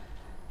to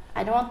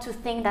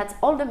think that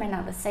all the men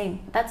are the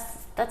same.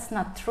 That's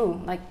not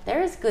true. Like,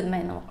 there is good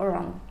men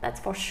around, that's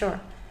for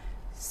sure.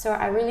 So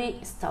I really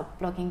stopped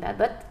blocking that.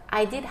 But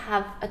I did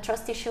have a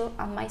trust issue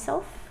on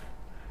myself.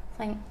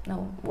 Saying,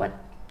 no, what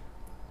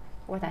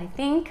I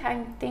think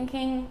I'm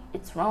thinking,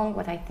 it's wrong.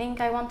 What I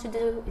think I want to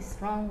do is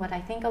wrong. What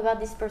I think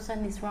about this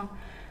person is wrong.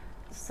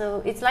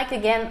 So it's like,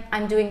 again,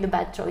 I'm doing the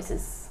bad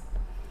choices.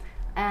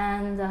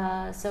 And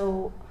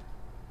so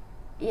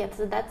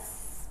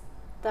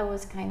that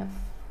was kind of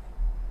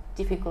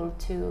difficult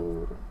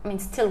to,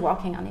 still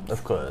working on it.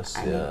 Of course,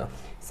 yeah.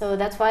 So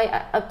that's why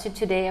up to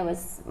today,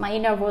 my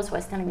inner voice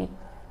was telling me,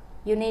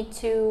 you need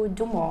to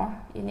do more.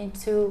 You need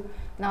to,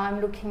 now I'm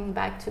looking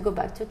back to go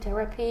back to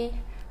therapy.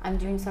 I'm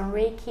doing some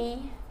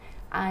Reiki.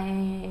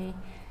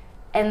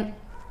 And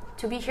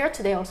to be here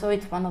today also,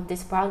 it's one of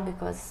these parts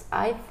because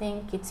I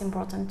think it's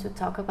important to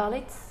talk about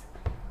it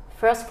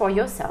first for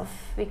yourself,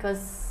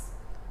 because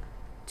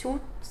to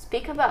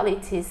speak about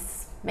it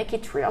is make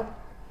it real,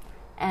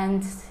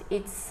 and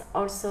it's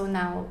also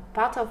now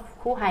part of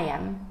who I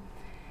am.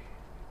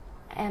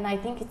 And I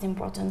think it's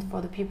important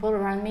for the people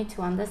around me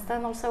to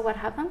understand also what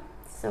happened.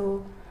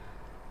 So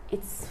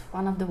it's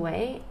one of the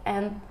way,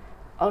 and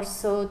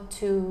also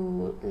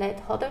to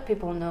let other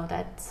people know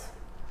that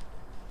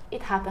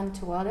it happened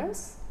to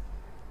others.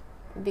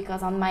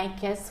 Because on my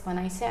case, when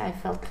I say I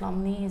felt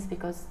lonely, is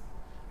because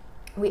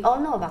we all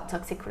know about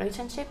toxic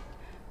relationship.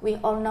 We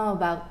all know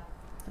about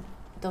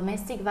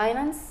domestic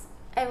violence.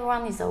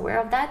 Everyone is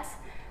aware of that.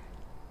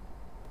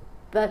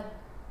 But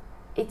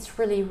it's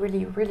really,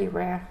 really, really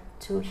rare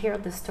to hear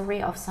the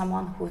story of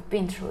someone who's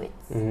been through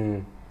it. Mm-hmm.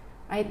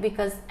 Right?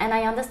 Because, and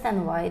I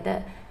understand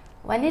why.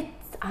 When it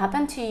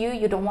happened to you,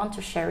 you don't want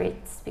to share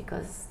it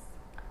because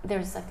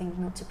there's, I think,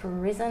 multiple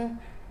reasons.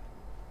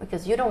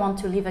 Because you don't want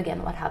to live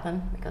again what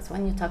happened. Because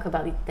when you talk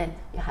about it, then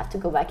you have to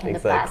go back in the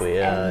past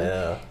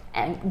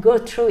and go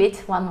through it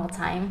one more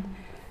time.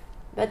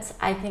 But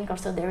I think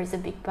also there is a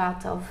big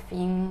part of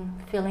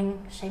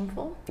feeling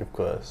shameful. Of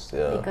course,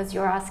 yeah. Because you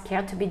are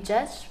scared to be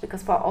judged.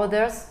 Because for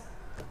others,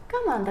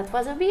 come on, that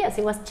was obvious.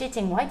 He was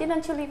cheating. Why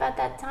didn't you leave at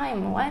that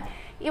time? Why?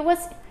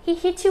 He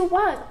hit you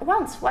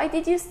once. Why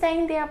did you stay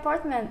in the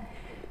apartment?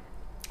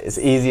 It's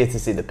easier to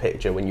see the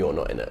picture when you're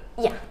not in it.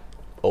 Yeah.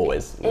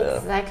 Always.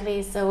 Exactly.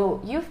 Yeah. So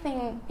you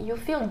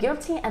feel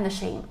guilty and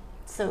ashamed.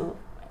 So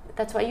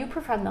that's why you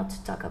prefer not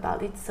to talk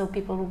about it, so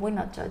people will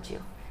not judge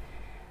you.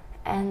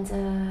 And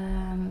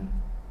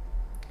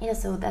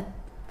so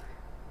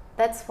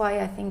that's why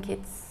I think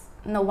it's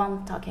no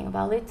one talking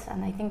about it,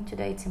 and I think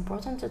today it's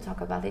important to talk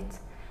about it.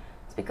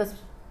 It's because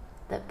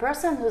the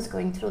person who's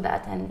going through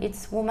that, and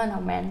it's woman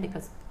or man,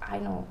 because I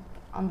know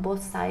on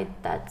both sides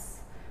that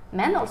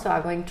men also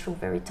are going through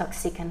very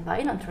toxic and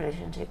violent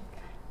relationship,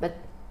 but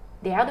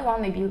they are the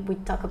one maybe we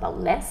talk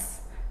about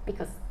less,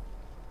 because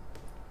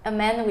a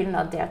man will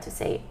not dare to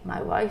say,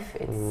 my wife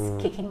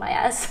is kicking my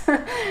ass.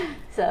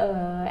 So,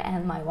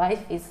 and my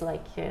wife is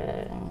like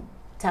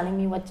telling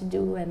me what to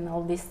do and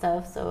all this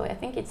stuff. So I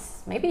think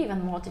it's maybe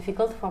even more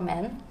difficult for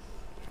men.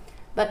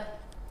 But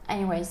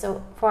anyway,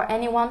 so for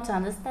anyone to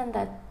understand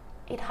that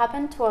it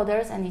happened to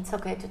others and it's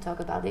okay to talk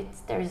about it,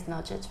 there is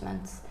no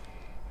judgment.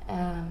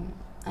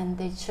 And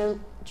they should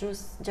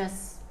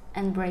just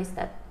embrace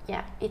that,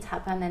 yeah, it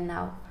happened, and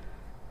now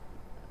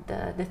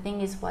the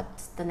thing is,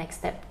 what's the next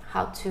step?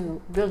 How to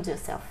build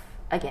yourself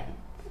again,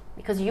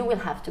 because you will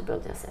have to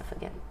build yourself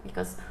again,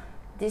 because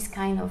this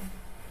kind of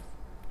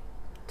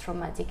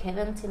traumatic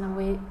event in a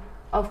way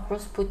of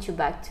course put you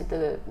back to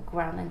the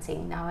ground and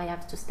saying, now I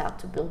have to start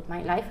to build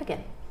my life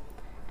again,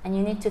 and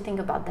you need to think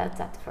about that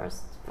at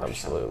first.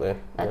 Absolutely.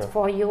 Sure. That's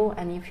for you,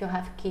 and if you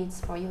have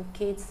kids, for your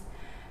kids,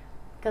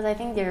 because I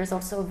think there is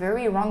also a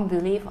very wrong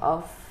belief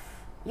of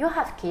you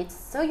have kids,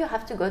 so you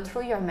have to go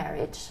through your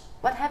marriage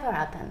whatever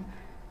happened.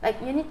 Like,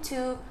 you need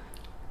to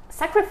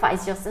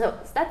sacrifice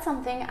yourself. That's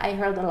something I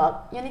heard a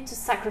lot. You need to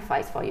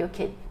sacrifice for your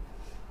kid.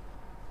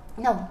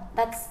 No,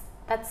 that's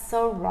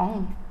so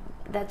wrong.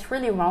 That's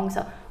really wrong.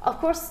 So, of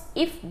course,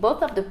 if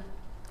both of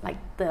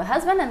the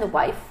husband and the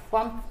wife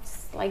want,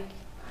 like,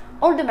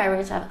 all the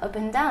marriage have up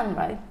and down,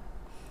 right?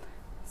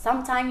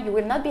 Sometimes you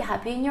will not be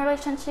happy in your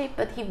relationship,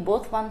 but if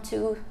both want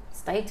to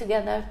stay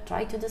together,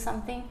 try to do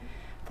something.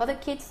 For the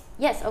kids,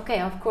 yes,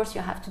 okay, of course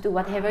you have to do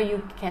whatever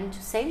you can to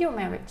save your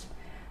marriage.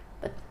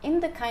 But in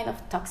the kind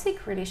of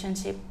toxic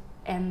relationship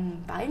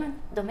and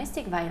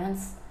domestic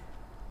violence,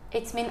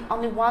 it's mean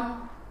only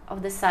one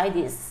of the side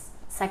is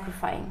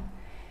sacrificing.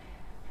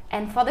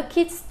 And for the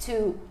kids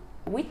to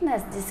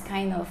witness this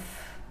kind of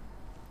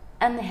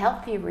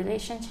unhealthy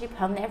relationship,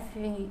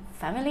 unhealthy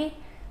family,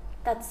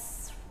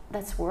 that's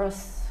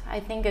worse.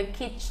 I think a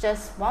kid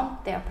just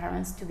want their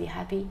parents to be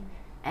happy,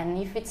 and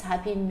if it's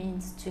happy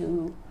means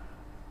to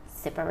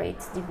separate,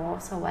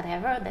 divorce or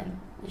whatever, then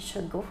you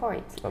should go for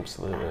it.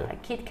 Absolutely. A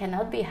kid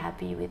cannot be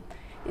happy with,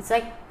 it's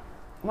like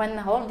when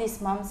all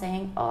these moms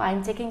saying, oh,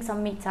 I'm taking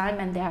some me time,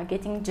 and they are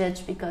getting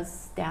judged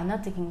because they are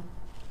not taking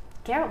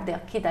care of their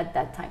kid at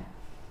that time.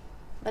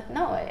 But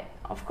no,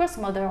 of course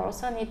mother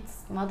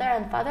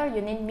and father,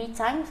 you need me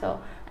time,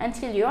 so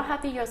until you're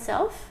happy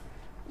yourself,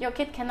 your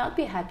kid cannot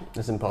be happy.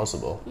 It's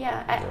impossible.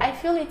 Yeah. I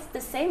feel it's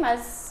the same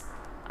as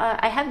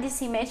I have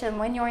this image, and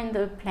when you're in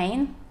the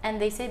plane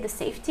and they say the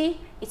safety,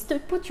 it's to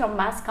put your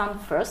mask on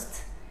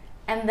first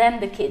and then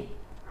the kid.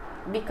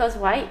 Because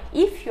why?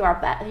 If you are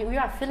bad, you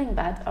are feeling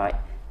bad, or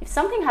if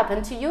something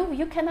happened to you,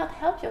 you cannot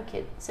help your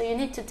kid. So you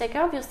need to take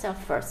care of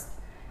yourself first,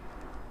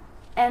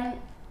 and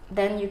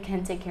then you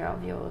can take care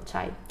of your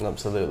child.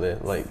 Absolutely.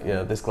 Like,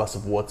 yeah, this glass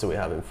of water we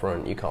have in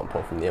front, you can't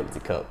pour from the empty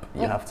cup.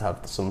 You have to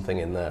have something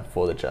in there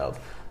for the child.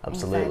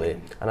 Absolutely.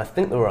 Exactly. And I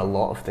think there were a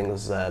lot of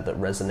things that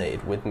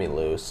resonated with me,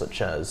 Lou, such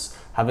as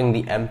having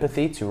the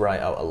empathy to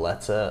write out a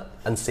letter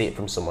and see it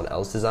from someone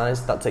else's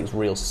eyes. That takes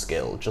real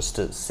skill, just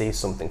to see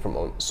something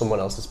from someone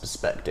else's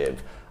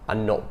perspective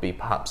and not be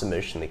perhaps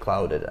emotionally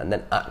clouded, and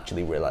then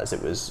actually realize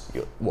it was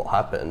what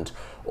happened.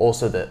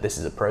 Also, that this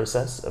is a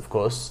process, of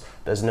course.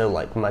 There's no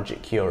like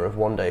magic cure of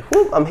one day,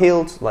 whoop, I'm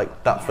healed.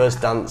 Like that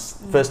first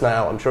dance, first night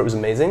out, I'm sure it was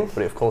amazing,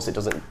 but of course it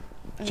doesn't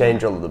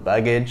change all of the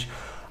baggage.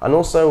 And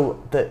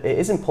also that it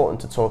is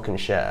important to talk and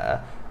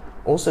share,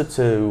 also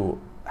to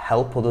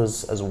help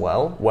others as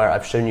well, where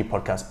I've shown you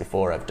podcasts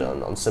before I've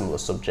done on similar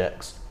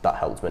subjects that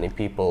helped many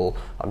people.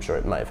 I'm sure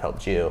it might have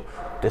helped you.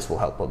 This will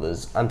help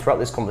others. And throughout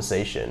this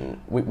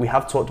conversation, we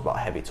have talked about a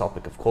heavy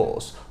topic, of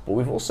course, but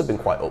we've also been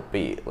quite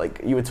upbeat.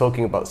 Like you were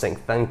talking about saying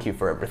thank you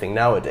for everything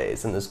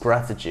nowadays, and there's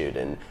gratitude,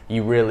 and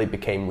you really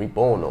became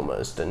reborn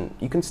almost, and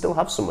you can still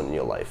have someone in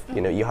your life.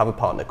 You know, you have a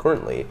partner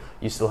currently,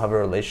 you still have a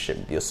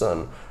relationship with your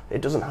son.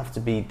 It doesn't have to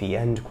be the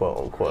end, quote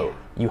unquote.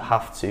 You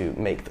have to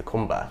make the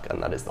comeback,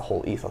 and that is the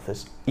whole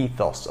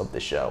ethos of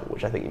this show,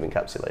 which I think you've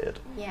encapsulated.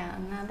 Yeah,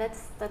 no,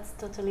 that's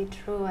totally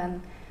true,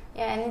 and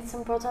it's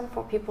important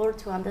for people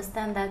to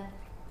understand that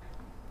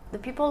the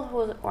people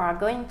who are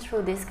going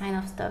through this kind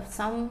of stuff,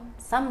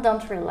 some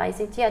don't realize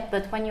it yet,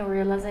 but when you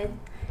realize it,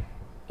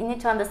 you need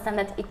to understand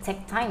that it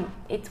takes time.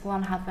 It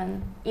won't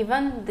happen.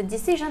 Even the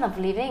decision of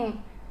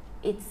leaving,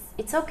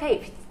 it's okay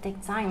if it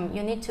takes time.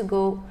 You need to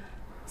go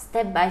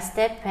step by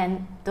step,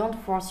 and don't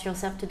force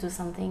yourself to do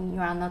something you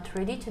are not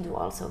ready to do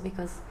also,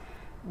 because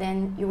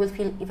then you will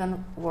feel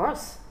even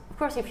worse. Of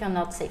course, if you're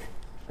not safe,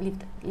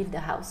 leave the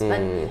house.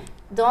 But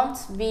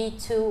don't be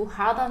too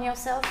hard on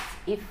yourself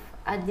if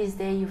at this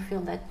day you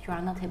feel that you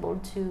are not able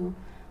to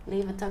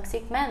leave a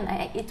toxic man.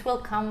 It will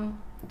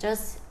come.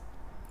 Just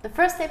the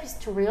first step is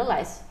to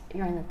realize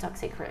you're in a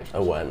toxic relationship.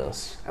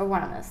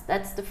 Awareness.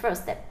 That's the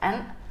first step.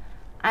 And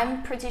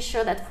I'm pretty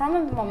sure that from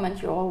the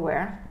moment you're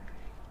aware,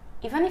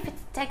 even if it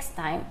takes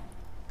time,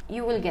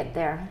 you will get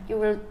there. You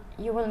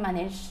will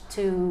manage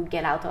to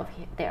get out of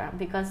there,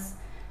 because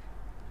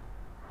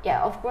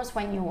of course,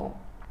 when you're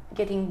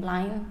getting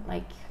blind,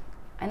 like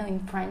I know in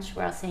French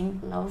we are saying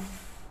love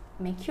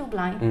make you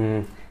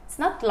blind. It's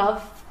not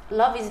love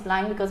is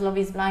blind, because love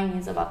is blind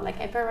is about like,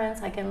 hey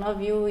parents, I can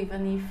love you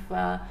even if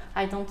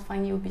I don't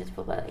find you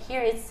beautiful, but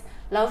here it's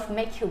love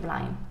make you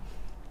blind.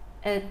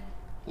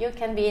 You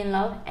can be in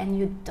love and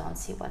you don't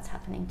see what's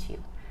happening to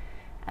you.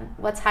 And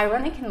what's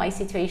ironic in my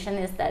situation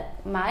is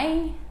that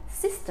my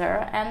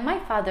sister and my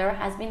father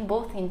has been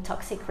both in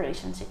toxic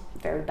relationship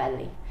very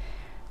badly,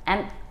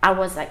 and I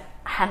was like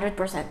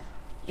 100%,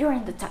 you're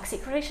in the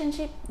toxic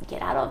relationship,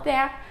 get out of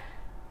there.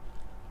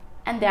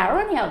 And the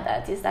irony of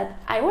that is that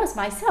I was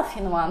myself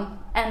in one,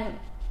 and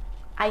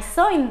I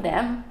saw in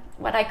them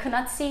what I could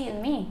not see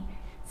in me.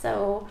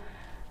 So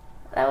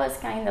that was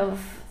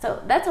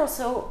so that's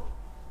also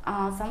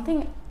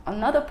something.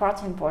 Another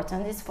part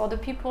important is for the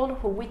people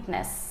who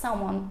witness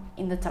someone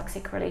in the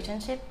toxic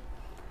relationship.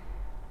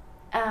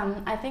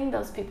 I think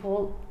those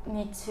people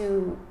need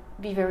to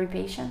be very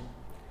patient.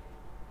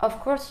 Of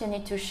course, you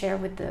need to share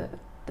with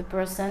the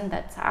person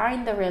that are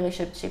in the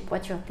relationship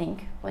what you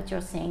think, what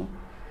you're seeing,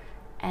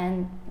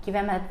 and give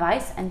them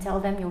advice and tell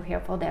them you're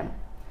here for them.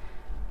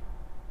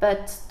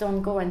 But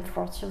don't go and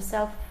force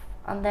yourself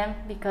on them,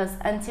 because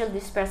until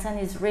this person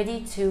is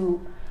ready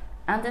to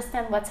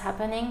understand what's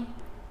happening,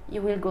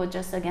 you will go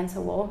just against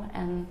a wall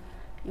and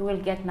you will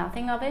get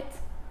nothing of it.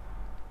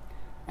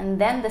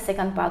 And then the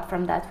second part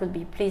from that will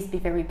be, please be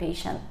very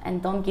patient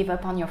and don't give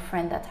up on your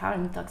friend that are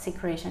in a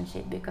toxic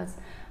relationship, because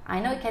I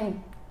know it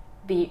can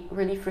be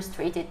really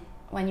frustrated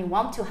when you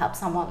want to help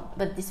someone,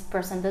 but this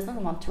person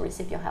doesn't want to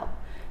receive your help.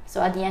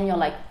 So at the end you're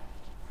like,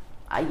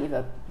 I give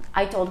up.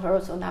 I told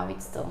her, so now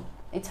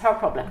it's her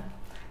problem,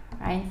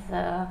 right?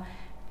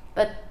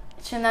 But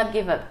should not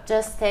give up.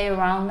 Just stay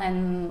around,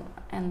 and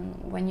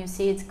when you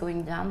see it's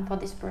going down for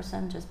this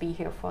person, just be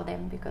here for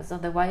them, because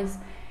otherwise,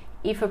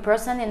 if a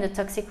person in the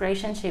toxic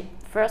relationship,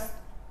 first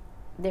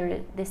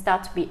they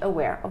start to be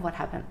aware of what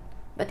happened,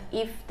 but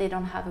if they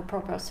don't have a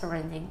proper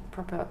surrounding,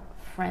 proper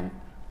friend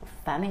or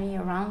family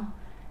around,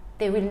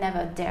 they will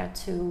never dare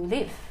to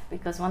live,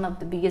 because one of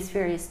the biggest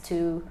fears is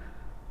to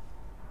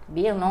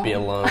be alone.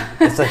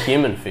 It's a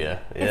human fear.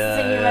 It's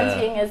a human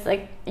thing. It's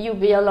like you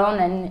be alone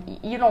and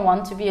you don't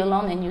want to be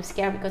alone, and you're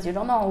scared because you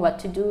don't know what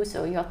to do.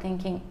 So you're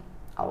thinking,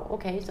 oh,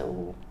 okay,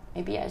 so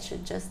maybe I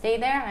should just stay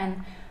there.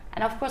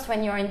 And of course,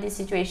 when you're in this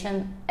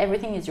situation,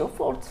 everything is your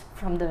fault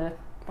from the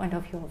point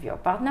of view of your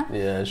partner.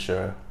 Yeah,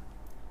 sure.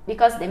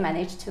 Because they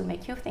managed to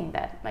make you think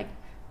that, like,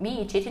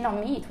 me cheating on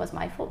me, it was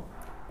my fault.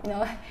 You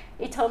know,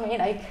 he told me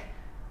like,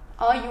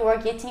 oh, you were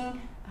getting,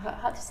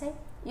 how to say?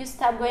 You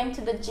stop going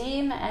to the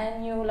gym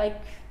and you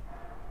like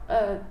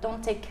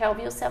don't take care of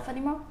yourself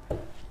anymore.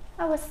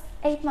 I was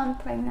 8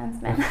 months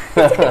pregnant, man.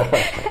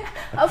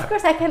 Of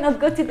course, I cannot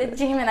go to the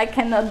gym and I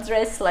cannot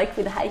dress like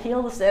with high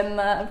heels and.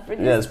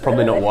 It's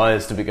probably not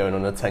wise to be going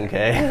on a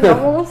 10K.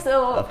 No,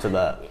 so after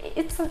that,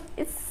 it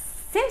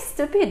seems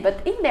stupid,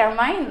 but in their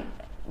mind,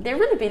 they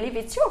really believe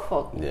it's your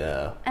fault.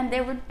 Yeah. And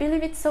they would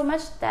believe it so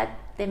much that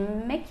they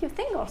make you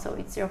think also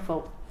it's your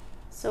fault.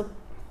 So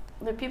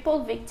the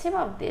people victim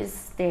of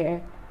this,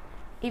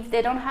 if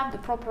they don't have the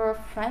proper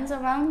friends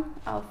around,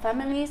 or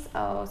families,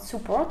 or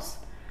supports,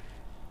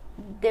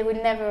 they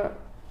will never,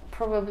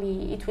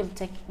 probably it will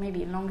take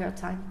maybe a longer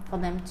time for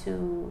them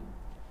to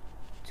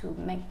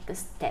make the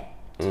step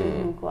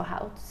to go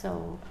out.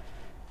 So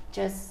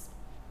just,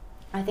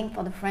 I think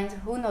for the friends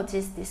who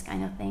notice this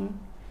kind of thing,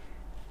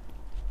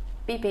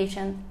 be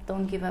patient,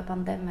 don't give up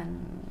on them,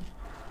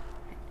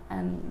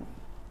 and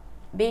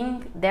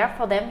being there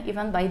for them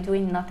even by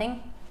doing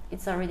nothing,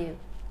 it's already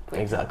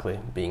great. Exactly,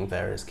 being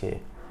there is key.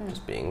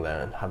 Just being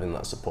there and having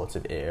that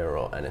supportive ear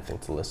or anything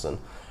to listen.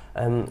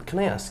 Can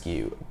I ask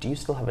you, do you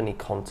still have any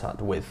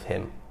contact with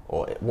him,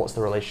 or what's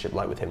the relationship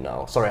like with him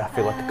now? Sorry, I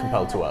feel like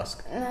compelled to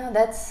ask. No,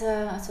 that's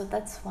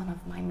one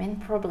of my main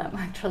problem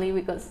actually,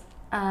 because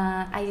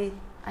I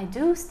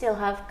do still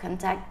have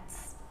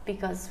contacts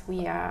because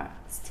we are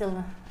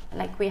still,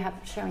 like, we have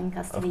sharing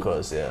custody. Of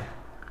course, yeah.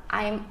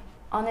 I'm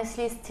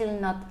honestly still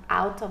not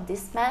out of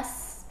this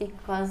mess,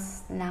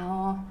 because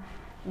now,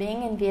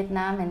 being in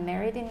Vietnam and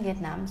married in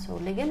Vietnam, so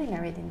legally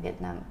married in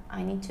Vietnam,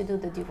 I need to do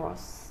the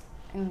divorce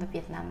in the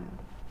Vietnam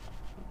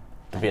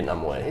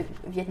way.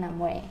 Vietnam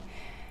way.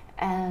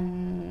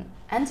 And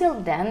until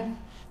then,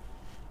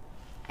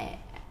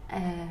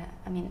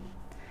 I mean,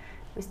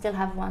 we still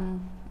have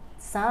one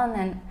son,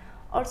 and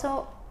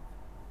also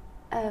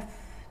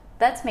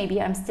that's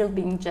maybe I'm still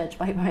being judged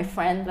by my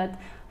friend, but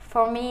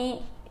for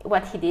me,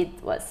 what he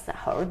did was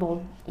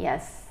horrible,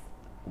 yes.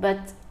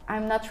 But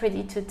I'm not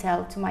ready to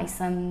tell to my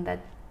son that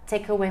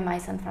take away my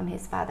son from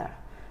his father.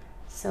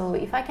 So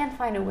if I can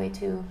find a way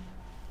to,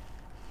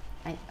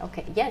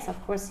 okay, yes,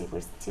 of course it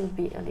will still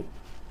be a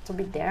little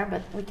bit there,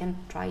 but we can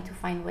try to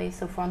find ways.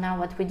 So for now,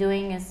 what we're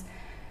doing is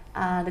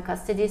the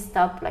custody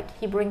stop. Like,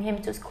 he bring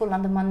him to school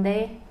on the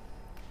Monday,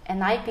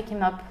 and I pick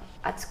him up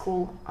at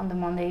school on the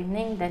Monday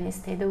evening. Then he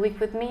stayed a week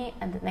with me,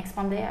 and the next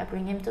Monday I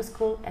bring him to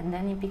school, and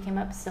then he pick him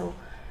up. So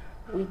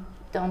we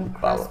don't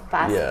cross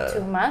paths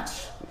too much.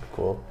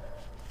 Cool.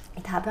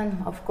 It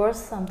happened, of course,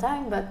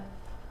 sometime, but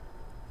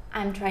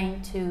I'm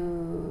trying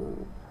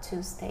to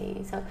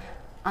stay. So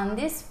on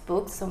this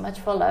book, So Much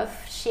for Love,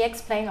 she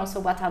explained also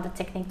what are the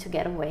techniques to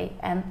get away.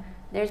 And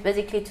there's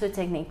basically two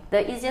techniques.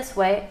 The easiest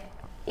way,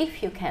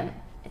 if you can,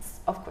 it's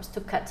of course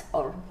to cut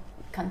all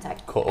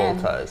contact. Cut all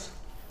ties.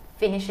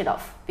 Finish it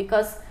off.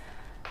 Because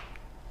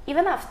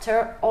even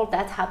after all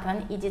that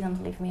happened, he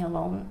didn't leave me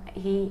alone.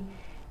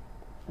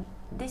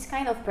 This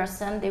kind of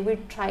person, they will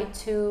try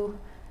to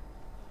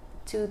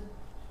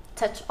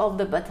touch all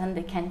the button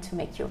they can to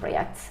make you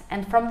react.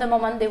 And from the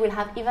moment they will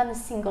have even a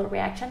single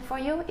reaction for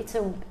you, it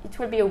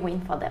will be a win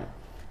for them.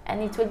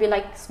 And it will be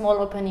like small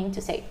opening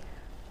to say,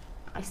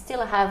 I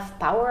still have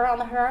power on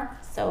her,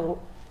 so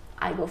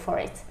I go for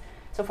it.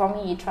 So for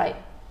me, he tried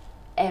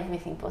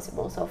everything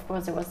possible. So of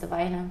course there was the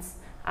violence.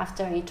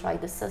 After he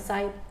tried the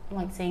suicide,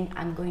 like saying,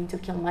 I'm going to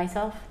kill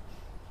myself.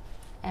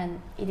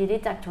 And he did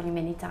it actually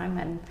many times.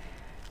 And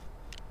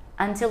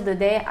until the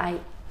day I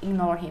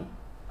ignore him.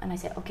 And I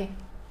said, okay,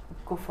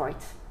 go for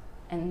it.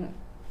 And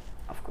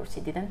of course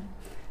he didn't.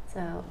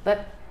 So,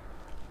 but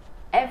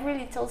every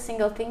little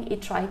single thing he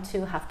tried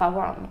to have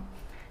power on me.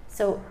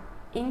 So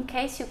in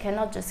case you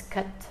cannot just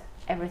cut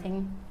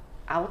everything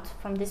out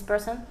from this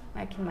person,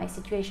 like in my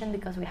situation,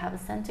 because we have a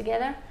son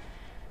together,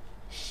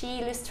 she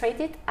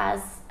illustrated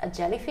as a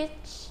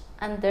jellyfish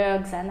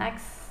under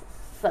Xanax,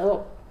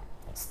 so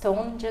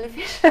stone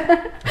jellyfish.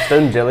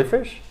 Stone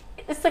jellyfish?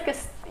 It's like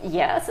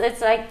yes,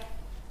 it's like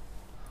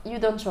you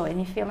don't show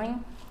any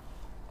feeling.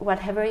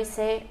 Whatever he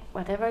say,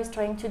 whatever he's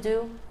trying to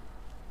do,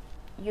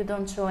 you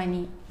don't show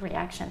any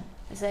reaction.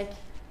 It's like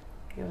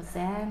you're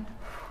zen,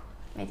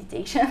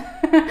 meditation.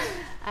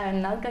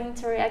 I'm not going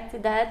to react to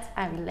that.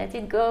 I will let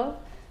it go.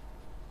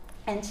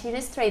 And she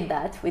illustrated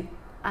that with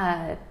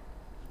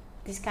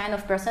this kind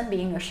of person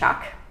being a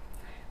shark,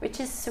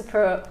 which is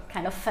super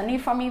kind of funny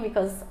for me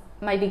because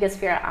my biggest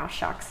fear are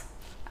sharks.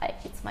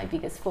 It's my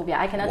biggest phobia.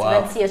 I cannot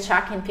even see a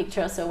shark in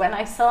picture. So when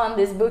I saw on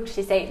this book,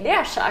 she said, they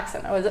are sharks.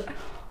 And I was like,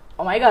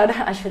 oh my God,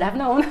 I should have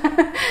known.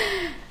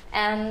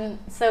 And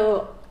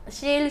so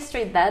she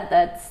illustrated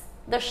that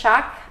the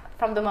shark,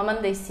 from the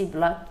moment they see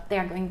blood, they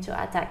are going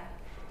to attack.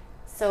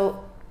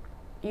 So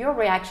your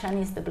reaction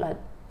is the blood.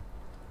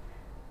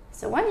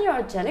 So when you're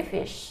a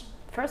jellyfish,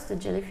 first the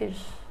jellyfish,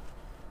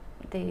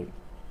 they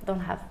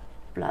don't have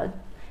blood.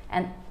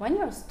 And when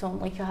you're a stone,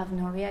 like you have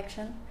no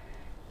reaction,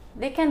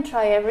 they can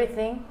try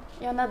everything.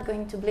 You're not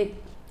going to bleed.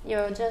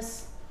 You're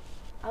just,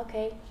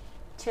 okay,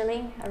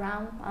 chilling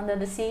around under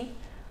the sea,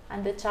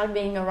 and the shark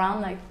being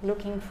around, like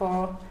looking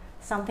for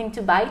something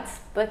to bite,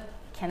 but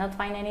cannot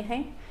find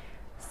anything.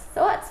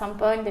 So at some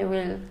point they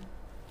will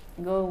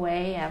go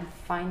away and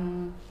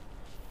find,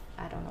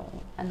 I don't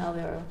know,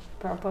 another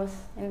purpose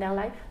in their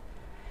life.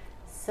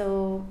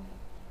 So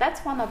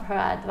that's one of her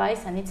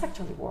advice, and it's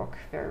actually worked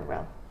very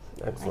well.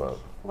 Excellent. Like,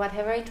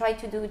 whatever I try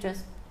to do,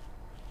 just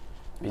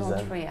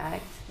don't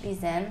react, be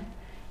zen.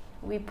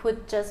 We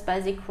put just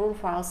basic rule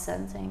for our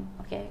son, saying,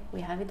 okay,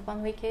 we have it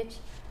 1 week each.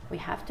 We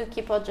have to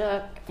keep our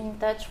dog in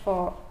touch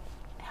for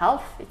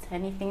health. If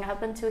anything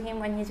happened to him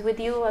when he's with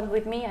you and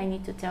with me, I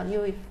need to tell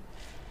you if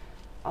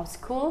our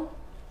school.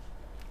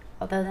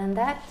 Other than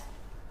that,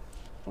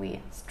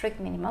 we strict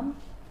minimum.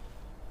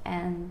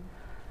 and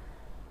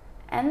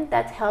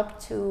that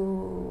helped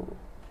to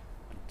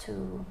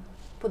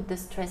put the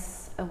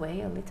stress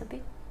away a little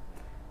bit.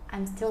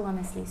 I'm still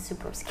honestly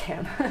super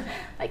scared,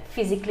 like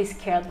physically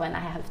scared when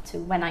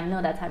I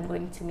know that I'm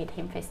going to meet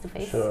him face to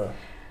face. Sure.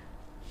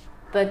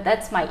 But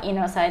that's my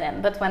inner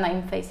side, but when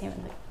I'm facing him,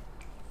 I'm like,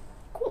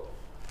 cool,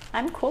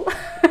 I'm cool.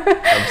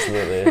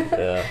 Absolutely,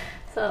 yeah.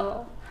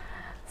 So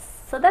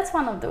that's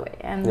one of the way,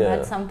 and Yeah.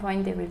 at some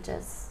point they will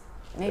just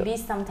maybe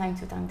from time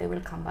to time they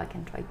will come back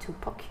and try to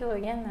poke you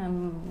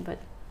again, but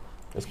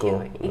It's if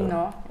cool. you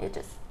ignore, you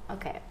just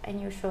okay,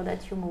 and you show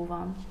that you move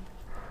on,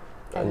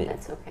 and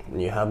that's okay.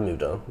 And you have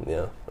moved on,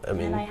 yeah. I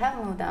mean, And I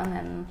have moved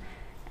on,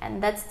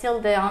 and that's still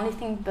the only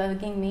thing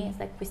bugging me is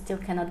like we still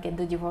cannot get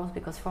the divorce,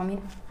 because for me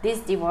this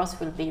divorce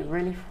will be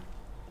really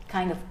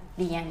kind of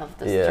the end of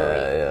the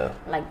story, yeah.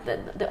 like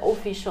the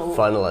official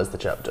Finalize the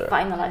chapter.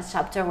 finalized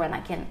chapter when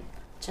I can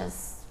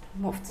just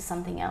move to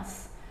something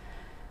else.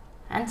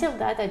 Until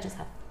that, I just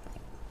have to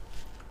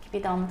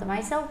keep it on to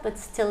myself, but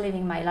still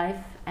living my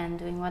life and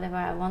doing whatever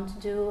I want to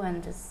do,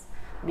 and just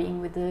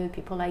being with the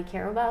people I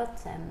care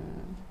about,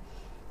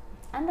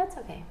 and that's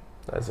okay.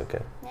 That's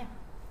okay. Yeah.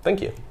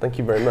 Thank you. Thank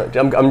you very much.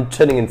 I'm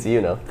turning into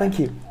you now. Thank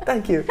you.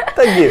 Thank you.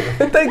 Thank you.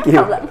 Thank you.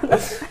 No problem.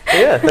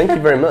 Yeah, thank you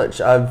very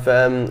much. I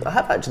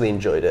have actually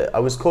enjoyed it. I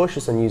was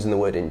cautious on using the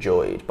word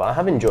enjoyed, but I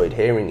have enjoyed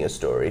hearing your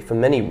story for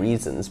many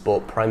reasons,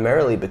 but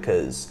primarily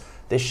because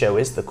this show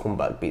is the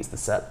comeback beats the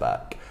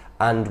setback.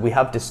 And we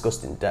have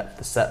discussed in depth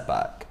the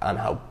setback and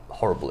how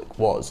horrible it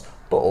was,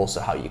 but also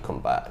how you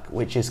come back,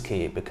 which is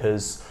key,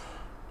 because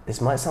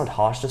this might sound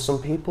harsh to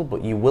some people,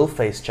 but you will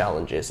face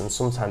challenges, and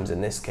sometimes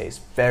in this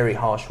case, very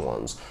harsh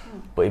ones.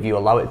 But if you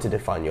allow it to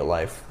define your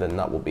life, then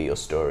that will be your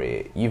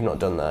story. You've not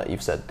done that.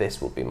 You've said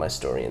this will be my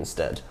story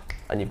instead,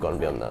 and you've gone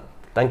beyond that.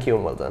 Thank you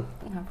and well done.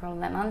 No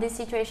problem. On this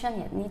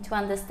situation, you need to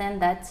understand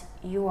that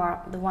you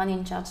are the one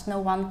in charge. No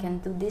one can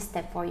do this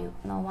step for you.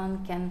 No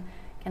one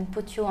can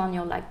put you on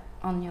your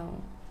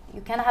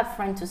you can have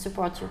friends to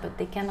support you, but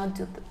they cannot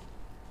do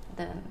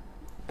the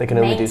They can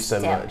only main do so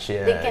step. much.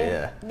 Yeah, they can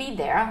yeah. be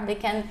there, they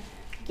can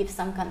give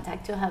some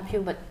contact to help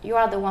you, but you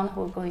are the one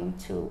who are going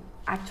to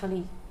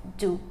actually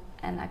do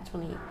and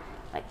actually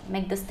like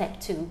make the step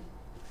to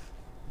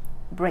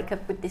break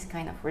up with this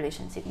kind of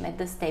relationship, make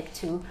the step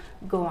to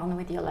go on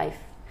with your life,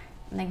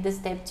 make the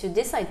step to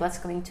decide what's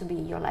going to be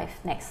your life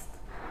next.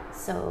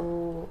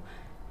 So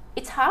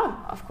it's hard,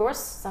 of course.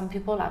 Some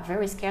people are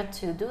very scared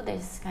to do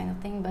this kind of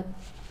thing, but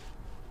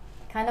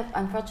kind of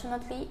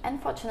unfortunately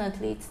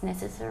it's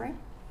necessary,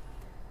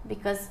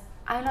 because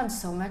I learned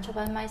so much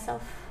about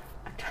myself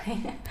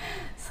actually.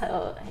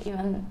 So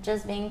even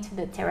just being to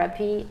the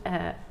therapy,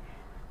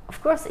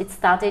 of course it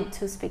started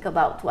to speak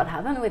about what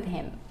happened with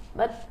him,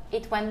 but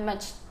it went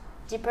much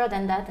deeper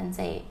than that and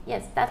say,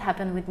 yes, that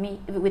happened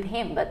with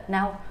him, but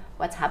now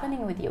what's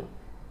happening with you?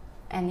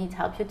 And it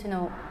helps you to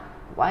know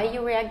why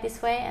you react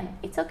this way, and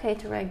it's okay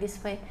to react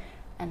this way,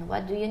 and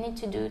what do you need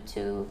to do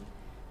to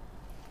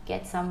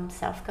get some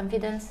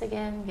self-confidence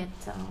again,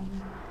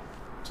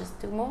 just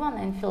to move on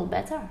and feel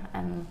better.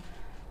 And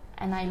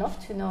I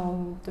love to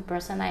know the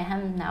person I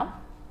am now.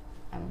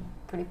 I'm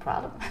pretty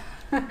proud of,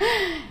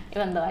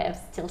 even though I have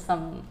still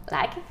some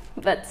lack,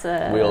 but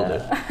We all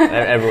do.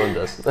 Everyone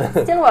does.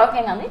 still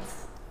working on it,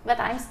 but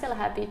I'm still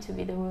happy to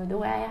be the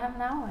way I am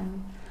now,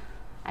 and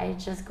I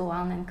just go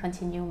on and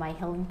continue my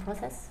healing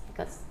process,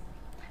 because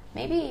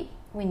maybe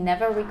we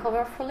never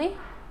recover fully,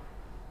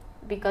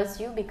 because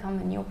you become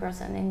a new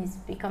person and it's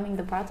becoming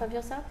the part of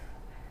yourself,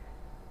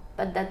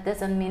 but that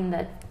doesn't mean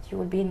that you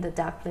will be in the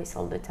dark place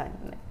all the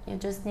time. You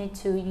just need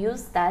to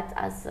use that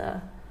as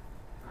a,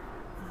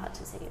 how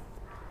to say it?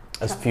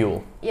 As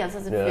fuel. Yes,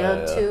 as a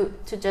Yeah, fuel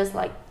to just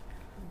like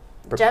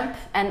jump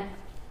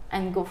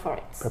and go for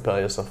it. Propel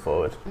yourself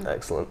forward.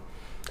 Excellent.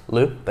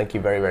 Lou, thank you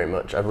very, very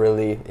much. I've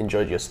really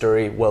enjoyed your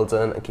story. Well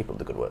done, and keep up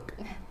the good work.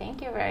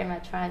 Thank you very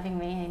much for having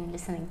me and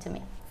listening to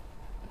me.